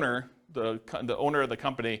builder owner, the owner of the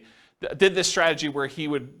company, did this strategy where he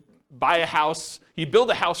would buy a house, he'd build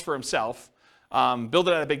a house for himself, build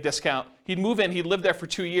it at a big discount. He'd move in, he'd live there for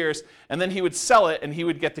 2 years, and then he would sell it and he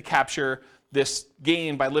would get to capture this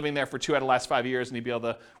gain by living there for 2 out of the last 5 years, and he'd be able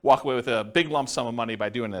to walk away with a big lump sum of money by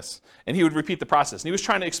doing this. And he would repeat the process. And he was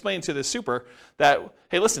trying to explain to this super that,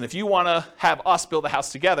 hey, listen, if you want to have us build a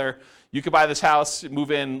house together, you could buy this house,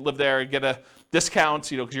 move in, live there, get a discount,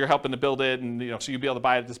 because you're helping to build it, and so you'd be able to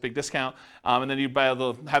buy it at this big discount, and then you'd be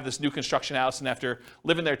able to have this new construction house, and after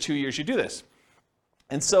living there 2 years, you do this.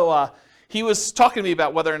 And so he was talking to me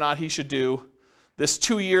about whether or not he should do this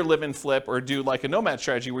 2-year live-in flip or do like a Nomad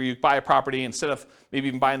strategy where you buy a property instead of maybe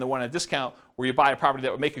even buying the one at a discount, where you buy a property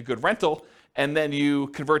that would make a good rental and then you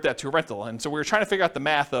convert that to a rental. And so we were trying to figure out the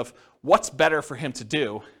math of what's better for him to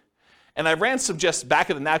do. And I ran some just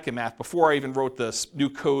back of the napkin math before I even wrote this new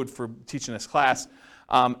code for teaching this class.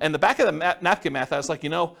 And the back of the napkin math, I was like,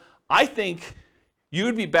 I think you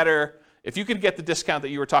would be better if you could get the discount that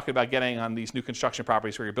you were talking about getting on these new construction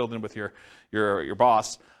properties where you're building with your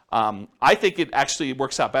boss. I think it actually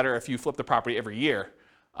works out better if you flip the property every year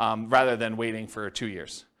rather than waiting for 2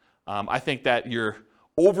 years. I think that you're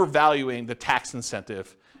overvaluing the tax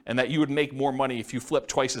incentive and that you would make more money if you flip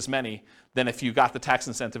twice as many than if you got the tax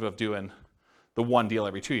incentive of doing the one deal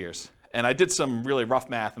every 2 years. And I did some really rough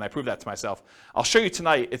math and I proved that to myself. I'll show you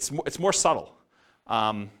tonight. It's more subtle.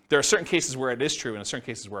 There are certain cases where it is true and certain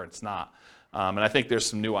cases where it's not. And I think there's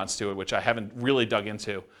some nuance to it, which I haven't really dug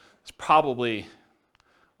into. It's probably,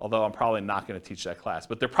 although I'm probably not going to teach that class,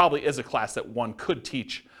 but there probably is a class that one could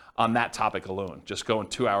teach on that topic alone, just going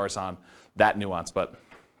 2 hours on that nuance, but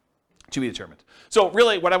to be determined. So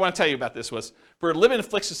really what I want to tell you about this was, for live-in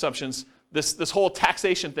fixed assumptions, this whole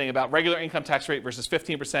taxation thing about regular income tax rate versus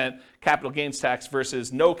 15% capital gains tax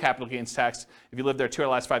versus no capital gains tax if you lived there 2 out of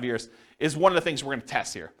the last 5 years is one of the things we're going to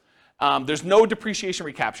test here. There's no depreciation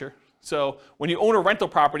recapture. So when you own a rental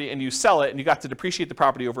property and you sell it and you got to depreciate the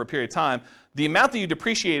property over a period of time, the amount that you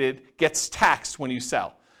depreciated gets taxed when you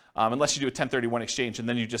sell. Unless you do a 1031 exchange, and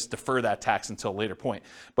then you just defer that tax until a later point.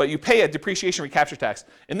 But you pay a depreciation recapture tax.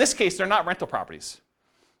 In this case, they're not rental properties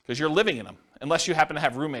because you're living in them. Unless you happen to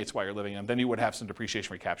have roommates while you're living in them, then you would have some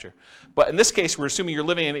depreciation recapture. But in this case, we're assuming you're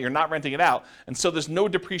living in it, you're not renting it out, and so there's no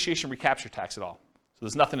depreciation recapture tax at all. So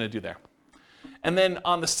there's nothing to do there. And then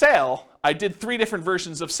on the sale, I did 3 different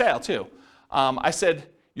versions of sale too. I said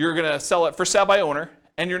you're going to sell it for sale by owner,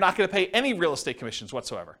 and you're not going to pay any real estate commissions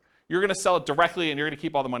whatsoever. You're going to sell it directly and you're going to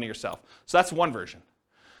keep all the money yourself. So that's one version.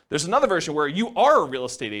 There's another version where you are a real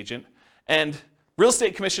estate agent, and real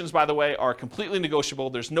estate commissions, by the way, are completely negotiable.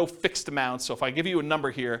 There's no fixed amount. So if I give you a number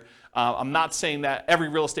here, I'm not saying that every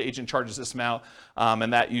real estate agent charges this amount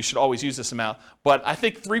and that you should always use this amount. But I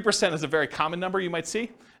think 3% is a very common number you might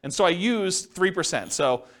see. And so I used 3%.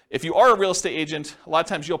 So if you are a real estate agent, a lot of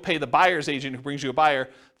times you'll pay the buyer's agent who brings you a buyer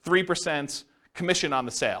 3% commission on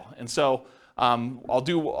the sale. And so I'll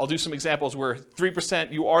do some examples where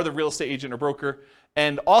 3% you are the real estate agent or broker,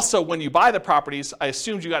 and also when you buy the properties, I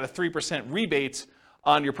assumed you got a 3% rebate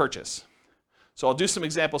on your purchase. So I'll do some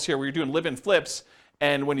examples here where you're doing live-in flips,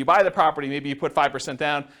 and when you buy the property, maybe you put 5%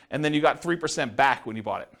 down, and then you got 3% back when you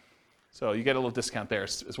bought it. So you get a little discount there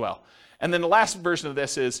as well. And then the last version of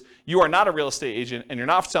this is you are not a real estate agent and you're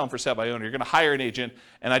not selling for sale by owner. You're going to hire an agent,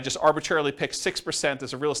 and I just arbitrarily picked 6%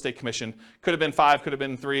 as a real estate commission. Could have been 5, could have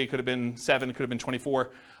been 3, could have been 7, could have been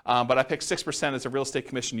 24. But I picked 6% as a real estate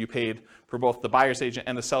commission you paid for both the buyer's agent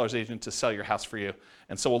and the seller's agent to sell your house for you.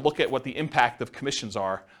 And so we'll look at what the impact of commissions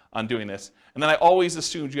are on doing this. And then I always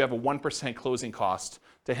assumed you have a 1% closing cost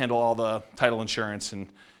to handle all the title insurance and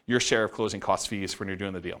your share of closing cost fees when you're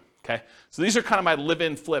doing the deal. Okay? So these are kind of my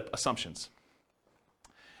live-in flip assumptions.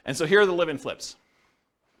 And so here are the live-in flips.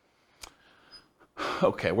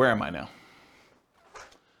 Okay, where am I now?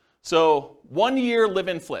 So 1 year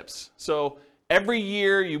live-in flips. So every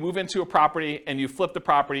year you move into a property and you flip the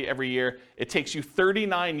property every year. It takes you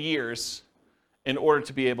 39 years in order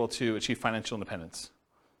to be able to achieve financial independence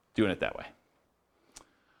doing it that way.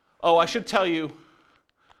 Oh, I should tell you,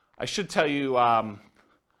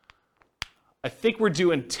 I think we're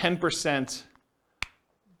doing 10%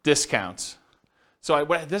 discounts. So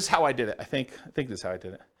this is how I did it. I think this is how I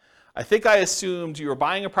did it. I think I assumed you were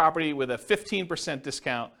buying a property with a 15%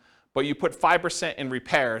 discount, but you put 5% in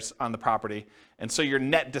repairs on the property, and so your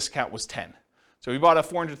net discount was 10. So if you bought a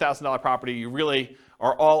 $400,000 property, you really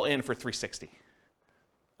are all in for $360,000.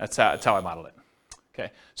 That's how I modeled it.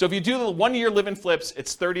 Okay. So if you do the 1 year live-in flips,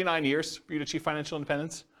 it's 39 years for you to achieve financial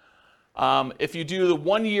independence. If you do the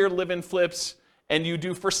 1 year live-in flips and you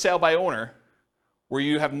do for sale by owner, where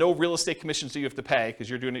you have no real estate commissions that you have to pay because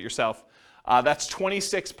you're doing it yourself, that's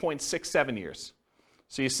 26.67 years.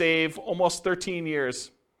 So you save almost 13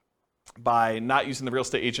 years by not using the real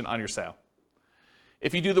estate agent on your sale.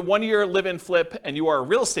 If you do the 1 year live-in flip and you are a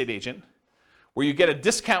real estate agent, where you get a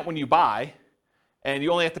discount when you buy and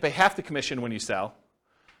you only have to pay half the commission when you sell,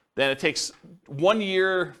 then it takes 1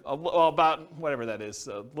 year, well, about whatever that is,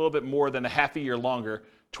 a little bit more than a half a year longer,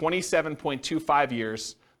 27.25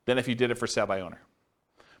 years than if you did it for sale by owner.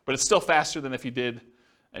 But it's still faster than if you did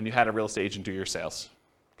and you had a real estate agent do your sales.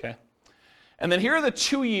 Okay? And then here are the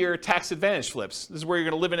 2 year tax advantage flips. This is where you're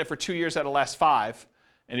going to live in it for 2 years out of the last 5,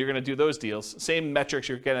 and you're going to do those deals. Same metrics,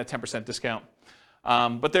 you're getting a 10% discount.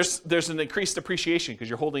 But there's an increased depreciation because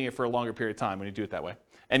you're holding it for a longer period of time when you do it that way.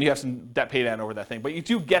 And you have some debt pay down over that thing. But you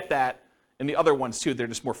do get that in the other ones too. They're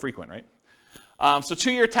just more frequent, right? So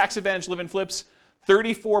 2 year tax advantage live-in flips,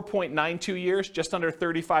 34.92 years, just under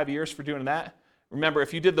 35 years for doing that. Remember,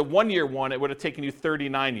 if you did the 1 year one, it would have taken you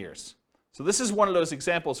 39 years. So this is one of those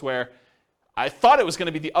examples where I thought it was going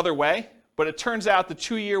to be the other way, but it turns out the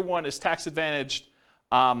 2 year one is tax advantaged.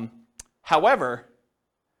 However,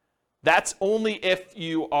 that's only if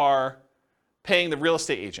you are paying the real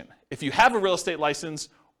estate agent. If you have a real estate license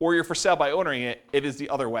or you're for sale by owning it, it is the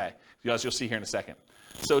other way, as you'll see here in a second.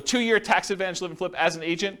 So 2 year tax advantage live and flip as an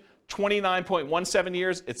agent, 29.17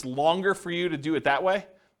 years. It's longer for you to do it that way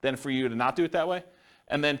than for you to not do it that way.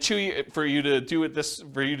 and then for you to do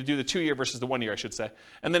the 2 year versus the 1 year, I should say.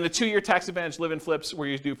 And then the 2 year tax advantage live-in flips where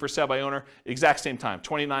you do for sale by owner, exact same time,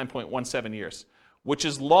 29.17 years, which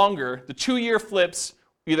is longer. The 2 year flips,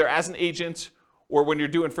 either as an agent or when you're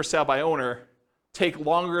doing for sale by owner, take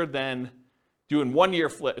longer than doing 1 year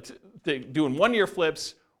flips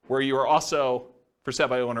where you are also for sale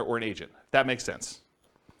by owner or an agent. If that makes sense.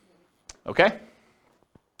 Okay?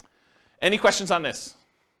 Any questions on this?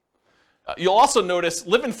 You'll also notice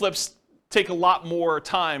live-in flips take a lot more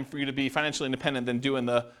time for you to be financially independent than doing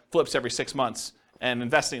the flips every 6 months and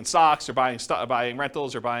investing in stocks or buying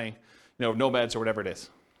rentals or buying nomads or whatever it is.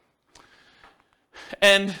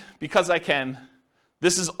 And because I can,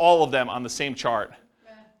 this is all of them on the same chart.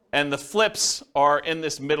 And the flips are in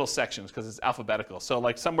this middle section because it's alphabetical. So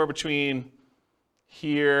like somewhere between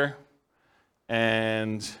here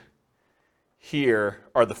and here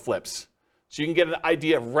are the flips. So you can get an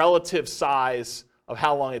idea of relative size of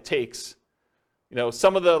how long it takes.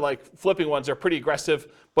 Some of the like flipping ones are pretty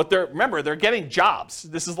aggressive, but remember, they're getting jobs.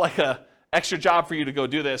 This is like a extra job for you to go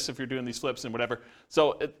do this if you're doing these flips and whatever.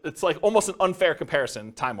 So it's like almost an unfair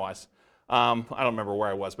comparison time-wise. I don't remember where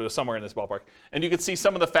I was, but it was somewhere in this ballpark. And you can see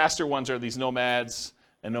some of the faster ones are these nomads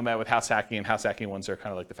and nomad with house hacking, and house hacking ones are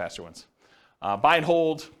kind of like the faster ones. Buy and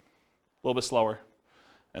hold, a little bit slower.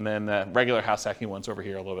 And then the regular house hacking ones over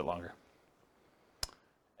here a little bit longer.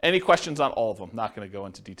 Any questions on all of them? Not going to go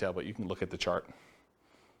into detail, but you can look at the chart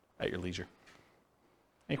at your leisure.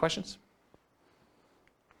 Any questions?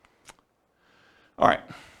 All right.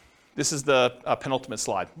 This is the penultimate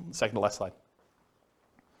slide, second to last slide.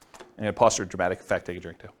 And I pause for dramatic effect. Take a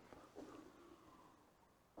drink too.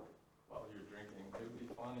 While you're drinking, it would be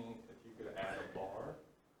funny if you could add a bar.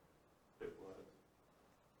 It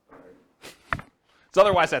was. So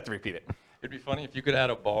otherwise, I have to repeat it. It'd be funny if you could add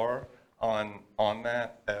a bar on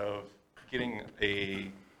that of getting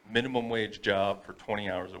a minimum wage job for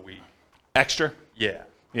 20 hours a week. Extra? Yeah.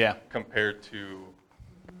 Yeah. Compared to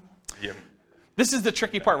the... This is the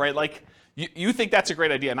tricky part, right? Like, you think that's a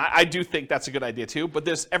great idea, and I do think that's a good idea too, but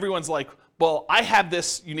everyone's like, well, I have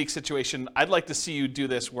this unique situation. I'd like to see you do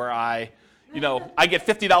this where I get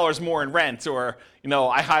 $50 more in rent, or,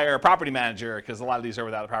 I hire a property manager, because a lot of these are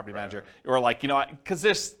without a property manager, or like, because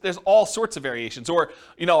there's all sorts of variations, or,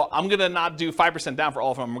 I'm going to not do 5% down for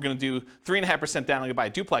all of them. We're going to do 3.5% down. I'm going to buy a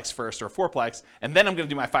duplex first or a fourplex, and then I'm going to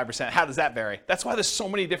do my 5%. How does that vary? That's why there's so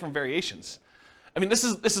many different variations. I mean, this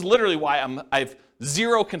is literally why I've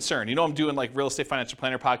zero concern. I'm doing like Real Estate Financial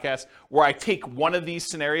Planner podcast where I take one of these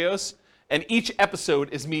scenarios, and each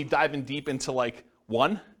episode is me diving deep into like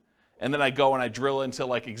one. And then I go and I drill into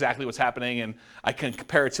like exactly what's happening, and I can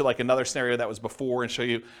compare it to like another scenario that was before and show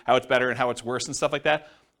you how it's better and how it's worse and stuff like that.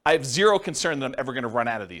 I have zero concern that I'm ever going to run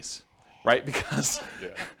out of these, right? Because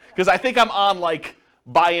I think I'm on like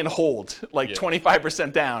buy and hold, like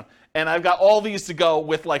 25% down. And I've got all these to go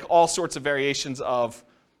with like all sorts of variations of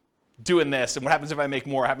doing this. And what happens if I make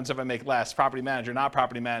more? What happens if I make less? Property manager, not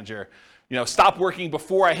property manager. Stop working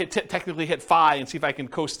before I technically hit FI and see if I can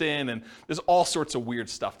coast in. And there's all sorts of weird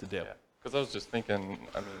stuff to do. Yeah, because I was just thinking,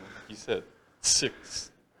 you said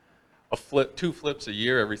two flips a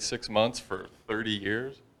year every 6 months for 30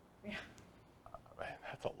 years. Yeah. Man,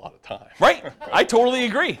 that's a lot of time. Right. I totally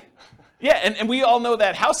agree. Yeah, and we all know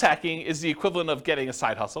that house hacking is the equivalent of getting a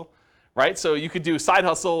side hustle, right? So you could do side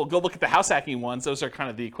hustle, go look at the house hacking ones. Those are kind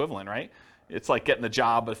of the equivalent, right? It's like getting a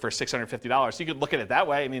job for $650. You could look at it that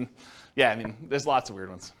way. There's lots of weird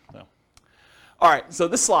ones. So. All right, so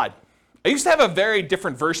this slide. I used to have a very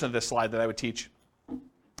different version of this slide that I would teach.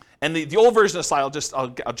 And the old version of the slide,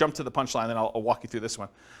 I'll jump to the punchline, then I'll walk you through this one.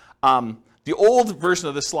 The old version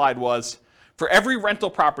of this slide was, for every rental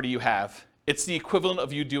property you have, it's the equivalent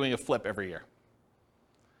of you doing a flip every year.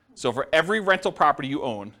 So for every rental property you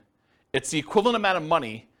own, it's the equivalent amount of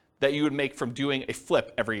money that you would make from doing a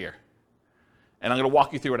flip every year. And I'm going to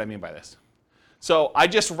walk you through what I mean by this. So I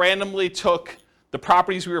just randomly took the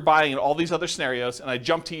properties we were buying in all these other scenarios, and I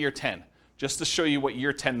jumped to year 10, just to show you what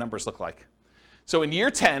year 10 numbers look like. So in year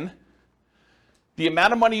 10, the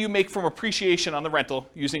amount of money you make from appreciation on the rental,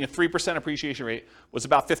 using a 3% appreciation rate, was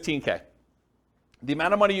about $15K. The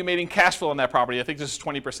amount of money you made in cash flow on that property, I think this is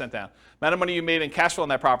 20% down. The amount of money you made in cash flow on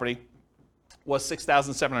that property was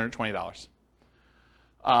 $6,720.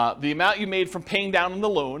 The amount you made from paying down on the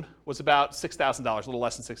loan was about $6,000, a little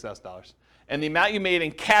less than $6,000. And the amount you made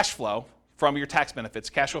in cash flow from your tax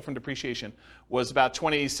benefits, cash flow from depreciation, was about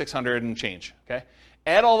 $2,600 and change. Okay?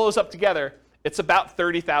 Add all those up together, it's about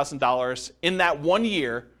 $30,000 in that 1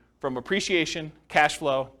 year from appreciation, cash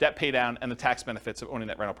flow, debt pay down, and the tax benefits of owning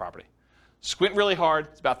that rental property. Squint really hard,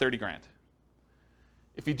 it's about 30 grand.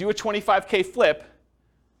 If you do a 25K flip,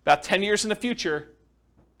 About 10 years in the future,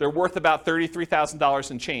 they're worth about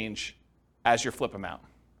 $33,000 and change as your flip amount.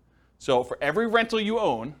 So for every rental you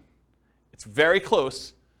own, it's very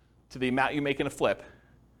close to the amount you make in a flip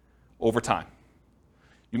over time.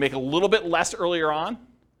 You make a little bit less earlier on,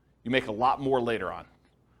 you make a lot more later on.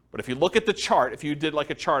 But if you look at the chart, if you did like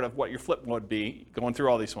a chart of what your flip would be, going through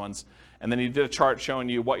all these ones, and then you did a chart showing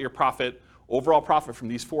you what your profit, overall profit from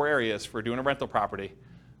these 4 areas for doing a rental property,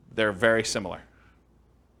 they're very similar.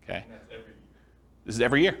 Okay? And that's every year. This is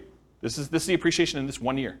every year. This is the appreciation in this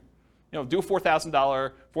 1 year. You know, do a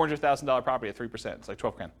 $4,000, $400,000 property at 3%. It's like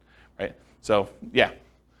 12 grand, right? So yeah.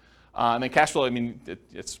 And then cash flow, I mean,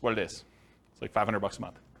 it's what it is. It's like $500 a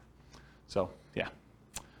month. So yeah.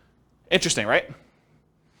 Interesting, right?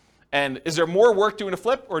 And is there more work doing a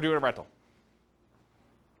flip or doing a rental?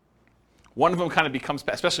 One of them kind of becomes,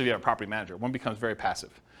 especially if you have a property manager, one becomes very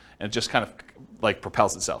passive and it just kind of like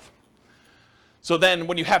propels itself. So then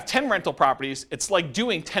when you have 10 rental properties, it's like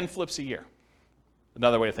doing 10 flips a year.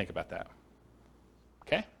 Another way to think about that.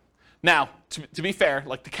 Okay? Now, to be fair,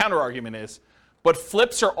 like the counter argument is, but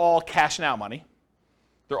flips are all cash now money.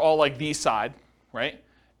 They're all like the side, right?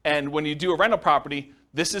 And when you do a rental property,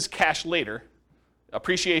 this is cash later.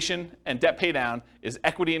 Appreciation and debt pay down is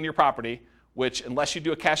equity in your property, which unless you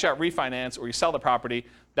do a cash out refinance or you sell the property,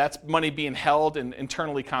 that's money being held and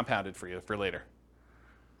internally compounded for you for later.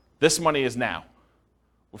 This money is now.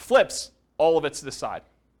 With flips, all of it's this side.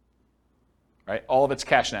 Right? All of it's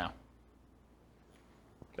cash now.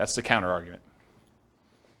 That's the counter argument.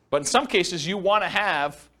 But in some cases, you want to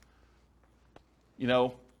have, you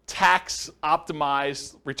know, tax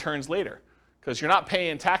optimized returns later, because you're not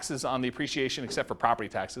paying taxes on the appreciation except for property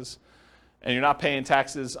taxes, and you're not paying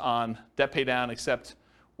taxes on debt pay down except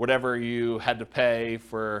whatever you had to pay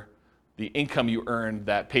for the income you earned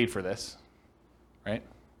that paid for this, right?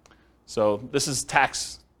 So this is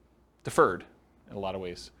tax deferred in a lot of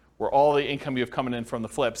ways, where all the income you have coming in from the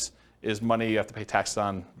flips is money you have to pay taxes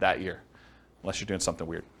on that year, unless you're doing something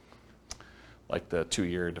weird, like the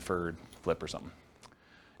 2-year deferred flip or something.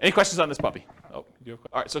 Any questions on this puppy? Oh, you have,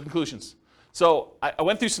 all right, so conclusions. So I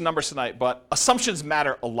went through some numbers tonight, but assumptions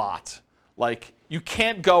matter a lot. Like, you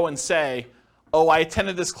can't go and say, oh, I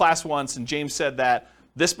attended this class once and James said that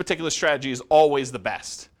this particular strategy is always the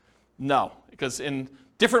best. No, because in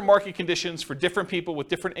different market conditions for different people with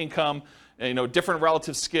different income, you know, different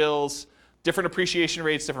relative skills, different appreciation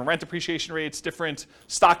rates, different rent appreciation rates, different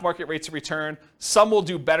stock market rates of return. Some will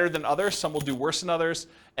do better than others, some will do worse than others,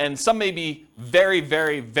 and some may be very,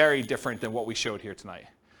 very, very different than what we showed here tonight.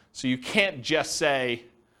 So you can't just say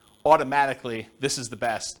automatically, this is the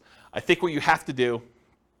best. I think what you have to do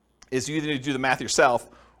is you either need to do the math yourself,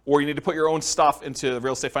 or you need to put your own stuff into the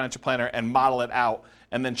Real Estate Financial Planner and model it out,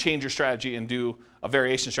 and then change your strategy and do a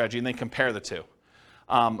variation strategy, and then compare the two.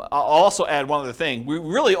 I'll also add one other thing. We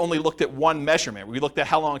really only looked at one measurement. We looked at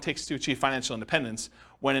how long it takes to achieve financial independence,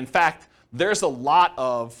 when in fact, there's a lot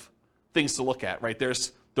of things to look at, right?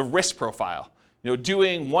 There's the risk profile. You know,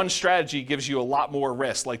 doing one strategy gives you a lot more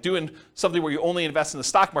risk. Like doing something where you only invest in the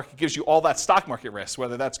stock market gives you all that stock market risk,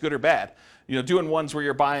 whether that's good or bad. You know, doing ones where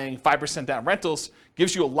you're buying 5% down rentals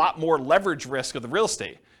gives you a lot more leverage risk of the real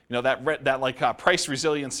estate. You know, that price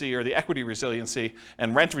resiliency or the equity resiliency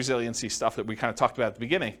and rent resiliency stuff that we kind of talked about at the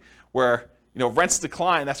beginning, where, you know, rents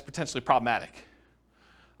decline, that's potentially problematic.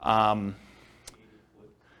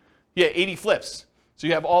 80 flips. So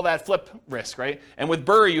you have all that flip risk, right? And with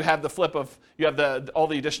BRRRR, you have the flip of, you have all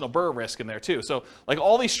the additional BRRRR risk in there too. So like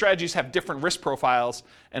all these strategies have different risk profiles.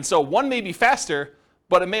 And so one may be faster,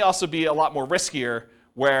 but it may also be a lot more riskier,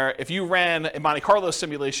 where if you ran a Monte Carlo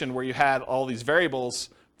simulation where you had all these variables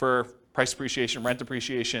for price appreciation, rent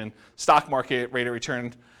appreciation, stock market rate of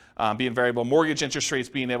return being variable, mortgage interest rates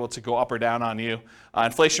being able to go up or down on you,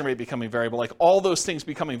 inflation rate becoming variable, like all those things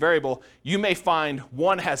becoming variable, you may find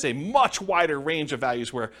one has a much wider range of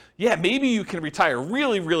values where, yeah, maybe you can retire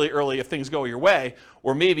really, really early if things go your way,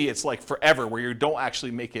 or maybe it's like forever where you don't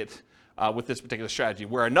actually make it with this particular strategy,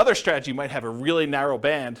 where another strategy might have a really narrow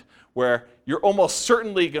band where you're almost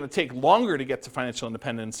certainly going to take longer to get to financial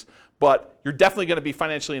independence, but you're definitely going to be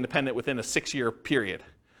financially independent within a 6-year period.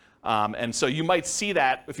 And so you might see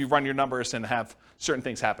that if you run your numbers and have certain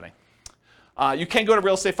things happening. You can go to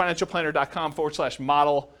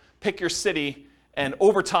realestatefinancialplanner.com/model, pick your city, and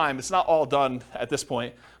over time, it's not all done at this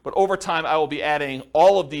point, but over time I will be adding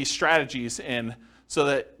all of these strategies in so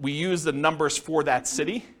that we use the numbers for that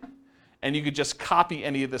city, and you could just copy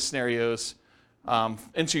any of the scenarios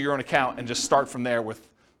into your own account and just start from there with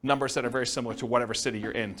numbers that are very similar to whatever city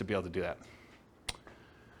you're in to be able to do that.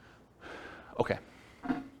 Okay.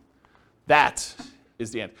 That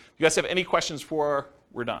is the end. If you guys have any questions for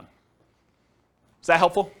we're done. Is that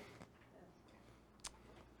helpful?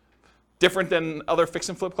 Different than other fix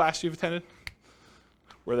and flip class you've attended,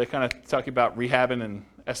 where they kind of talk about rehabbing and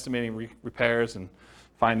estimating repairs and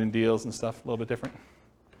finding deals and stuff, a little bit different?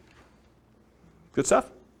 Good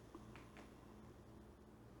stuff?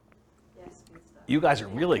 Yes, good stuff. You guys are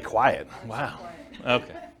really quiet. Wow.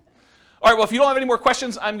 Okay. All right, well, if you don't have any more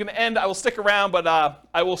questions, I'm going to end. I will stick around, but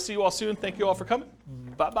I will see you all soon. Thank you all for coming.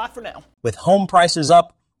 Bye-bye for now. With home prices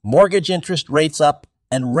up, mortgage interest rates up,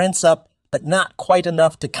 and rents up, but not quite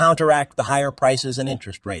enough to counteract the higher prices and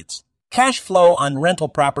interest rates. Cash flow on rental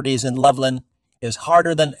properties in Loveland is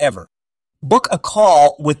harder than ever. Book a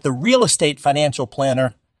call with the Real Estate Financial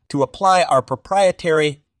Planner to apply our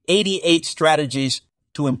proprietary 88 strategies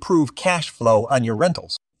to improve cash flow on your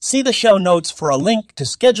rentals. See the show notes for a link to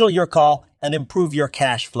schedule your call and improve your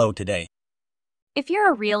cash flow today. If you're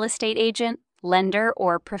a real estate agent, lender,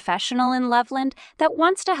 or professional in Loveland that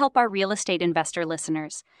wants to help our real estate investor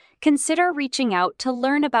listeners, consider reaching out to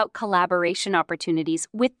learn about collaboration opportunities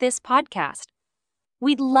with this podcast.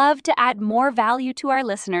 We'd love to add more value to our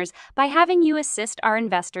listeners by having you assist our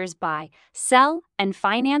investors buy, sell, and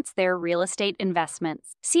finance their real estate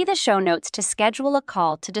investments. See the show notes to schedule a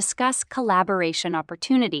call to discuss collaboration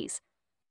opportunities.